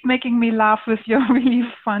keep making me laugh with your really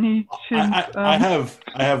funny chimp. I have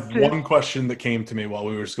one question that came to me while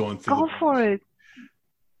we were just going through. Go for it.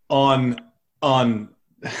 On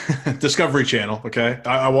Discovery Channel, okay?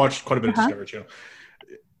 I watched quite a bit of Discovery Channel.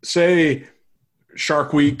 Say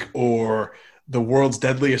Shark Week or the world's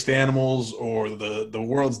deadliest animals or the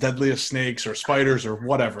world's deadliest snakes or spiders or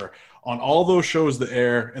whatever. On all those shows that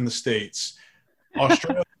air in the States,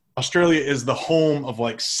 Australia is the home of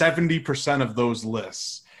like 70% of those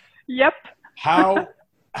lists. Yep. How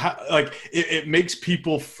like it makes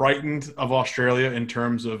people frightened of Australia in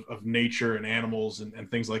terms of nature and animals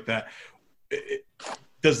and things like that.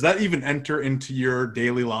 Does that even enter into your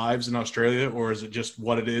daily lives in Australia, or is it just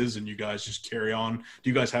what it is and you guys just carry on? Do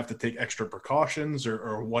you guys have to take extra precautions,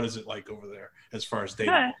 or what is it like over there as far as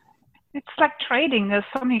data? Yeah, it's like trading. There's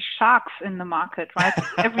so many sharks in the market, right?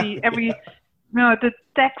 every the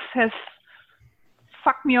DAX has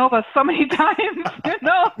fucked me over so many times,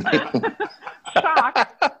 Shark.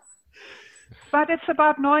 But it's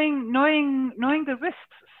about knowing the risks.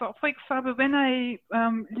 So, for example, when I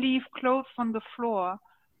leave clothes on the floor,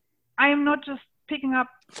 I am not just picking up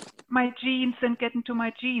my jeans and get into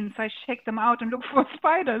my jeans. I shake them out and look for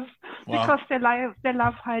spiders. Wow. Because they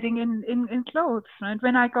love hiding in clothes. And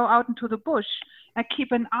when I go out into the bush, I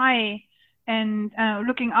keep an eye and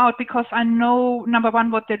looking out because I know, number one,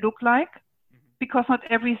 what they look like, because not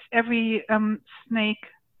every snake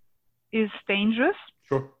is dangerous.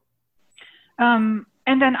 Sure. And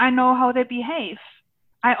then I know how they behave.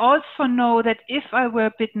 I also know that if I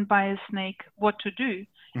were bitten by a snake, what to do.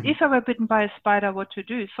 Mm-hmm. If I were bitten by a spider, what to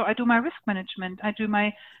do. So I do my risk management. I do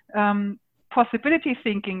my possibility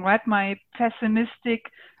thinking, right? My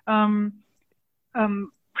pessimistic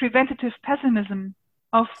preventative pessimism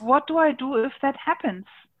of what do I do if that happens?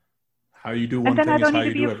 How you do one And then thing I don't is how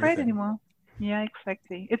need to you be do afraid everything. anymore. Yeah,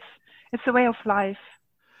 exactly. It's a way of life.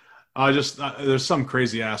 There's some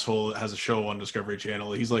crazy asshole that has a show on Discovery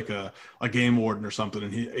Channel. He's like a game warden or something,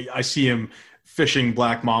 and I see him fishing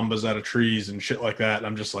black mambas out of trees and shit like that. And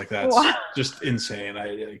I'm just like, that's Wow. just insane.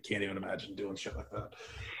 I can't even imagine doing shit like that.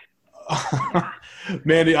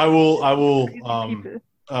 Mandi, I will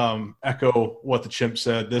echo what the chimp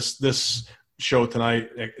said. This show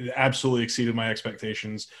tonight absolutely exceeded my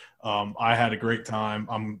expectations. I had a great time.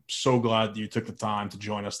 I'm so glad that you took the time to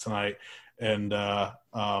join us tonight. And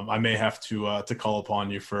I may have to call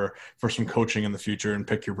upon you for some coaching in the future and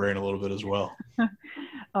pick your brain a little bit as well.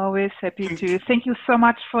 Always happy to. Thank you so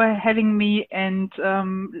much for having me and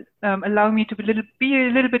allowing me to be a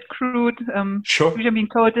little bit crude. Sure. I'm being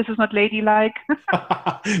told this is not ladylike.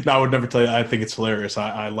 No, I would never tell you. I think it's hilarious.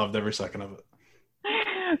 I loved every second of it.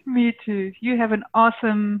 Me too. You have an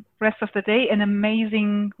awesome rest of the day, an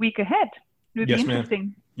amazing week ahead. It'll be interesting.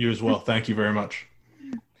 Ma'am. You as well. Thank you very much.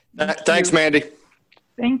 Thanks, Mandi.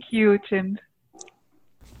 Thank you, Jim.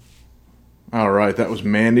 All right, that was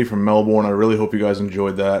Mandi from Melbourne. I really hope you guys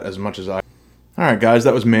enjoyed that as much as I. All right, guys,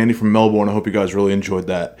 that was Mandi from Melbourne. I hope you guys really enjoyed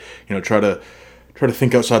that. You know, try to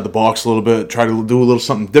think outside the box a little bit. Try to do a little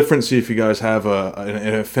something different. See if you guys have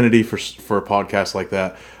an affinity for a podcast like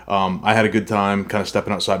that. I had a good time, kind of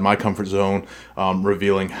stepping outside my comfort zone,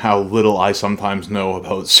 revealing how little I sometimes know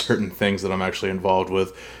about certain things that I'm actually involved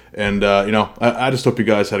with. And I just hope you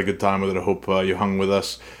guys had a good time with it. I hope you hung with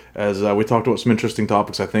us as we talked about some interesting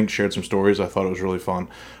topics. I think shared some stories. I thought it was really fun.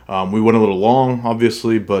 We went a little long,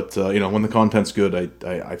 obviously, but when the content's good,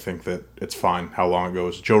 I think that it's fine how long it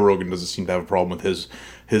goes. Joe Rogan doesn't seem to have a problem with his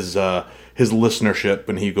listenership,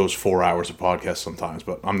 and he goes 4 hours of podcast sometimes.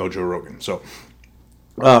 But I'm no Joe Rogan, so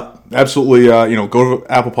absolutely. Go to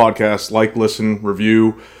Apple Podcasts, listen,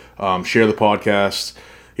 review, share the podcast.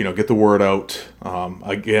 Get the word out.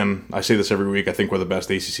 Again, I say this every week. I think we're the best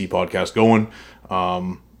ACC podcast going.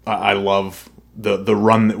 I love the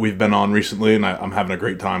run that we've been on recently, and I'm having a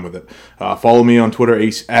great time with it. Follow me on Twitter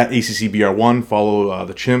at ACCBR1. Follow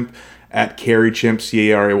the chimp at CarryChimp,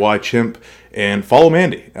 CARAY Chimp, and follow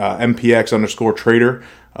Mandi, MPX_trader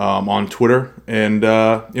on Twitter. And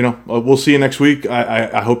we'll see you next week.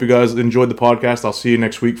 I hope you guys enjoyed the podcast. I'll see you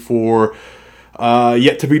next week for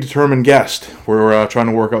yet to be determined guest. We're trying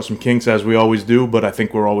to work out some kinks as we always do, but I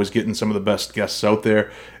think we're always getting some of the best guests out there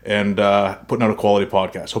and putting out a quality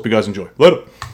podcast. Hope you guys enjoy. Later.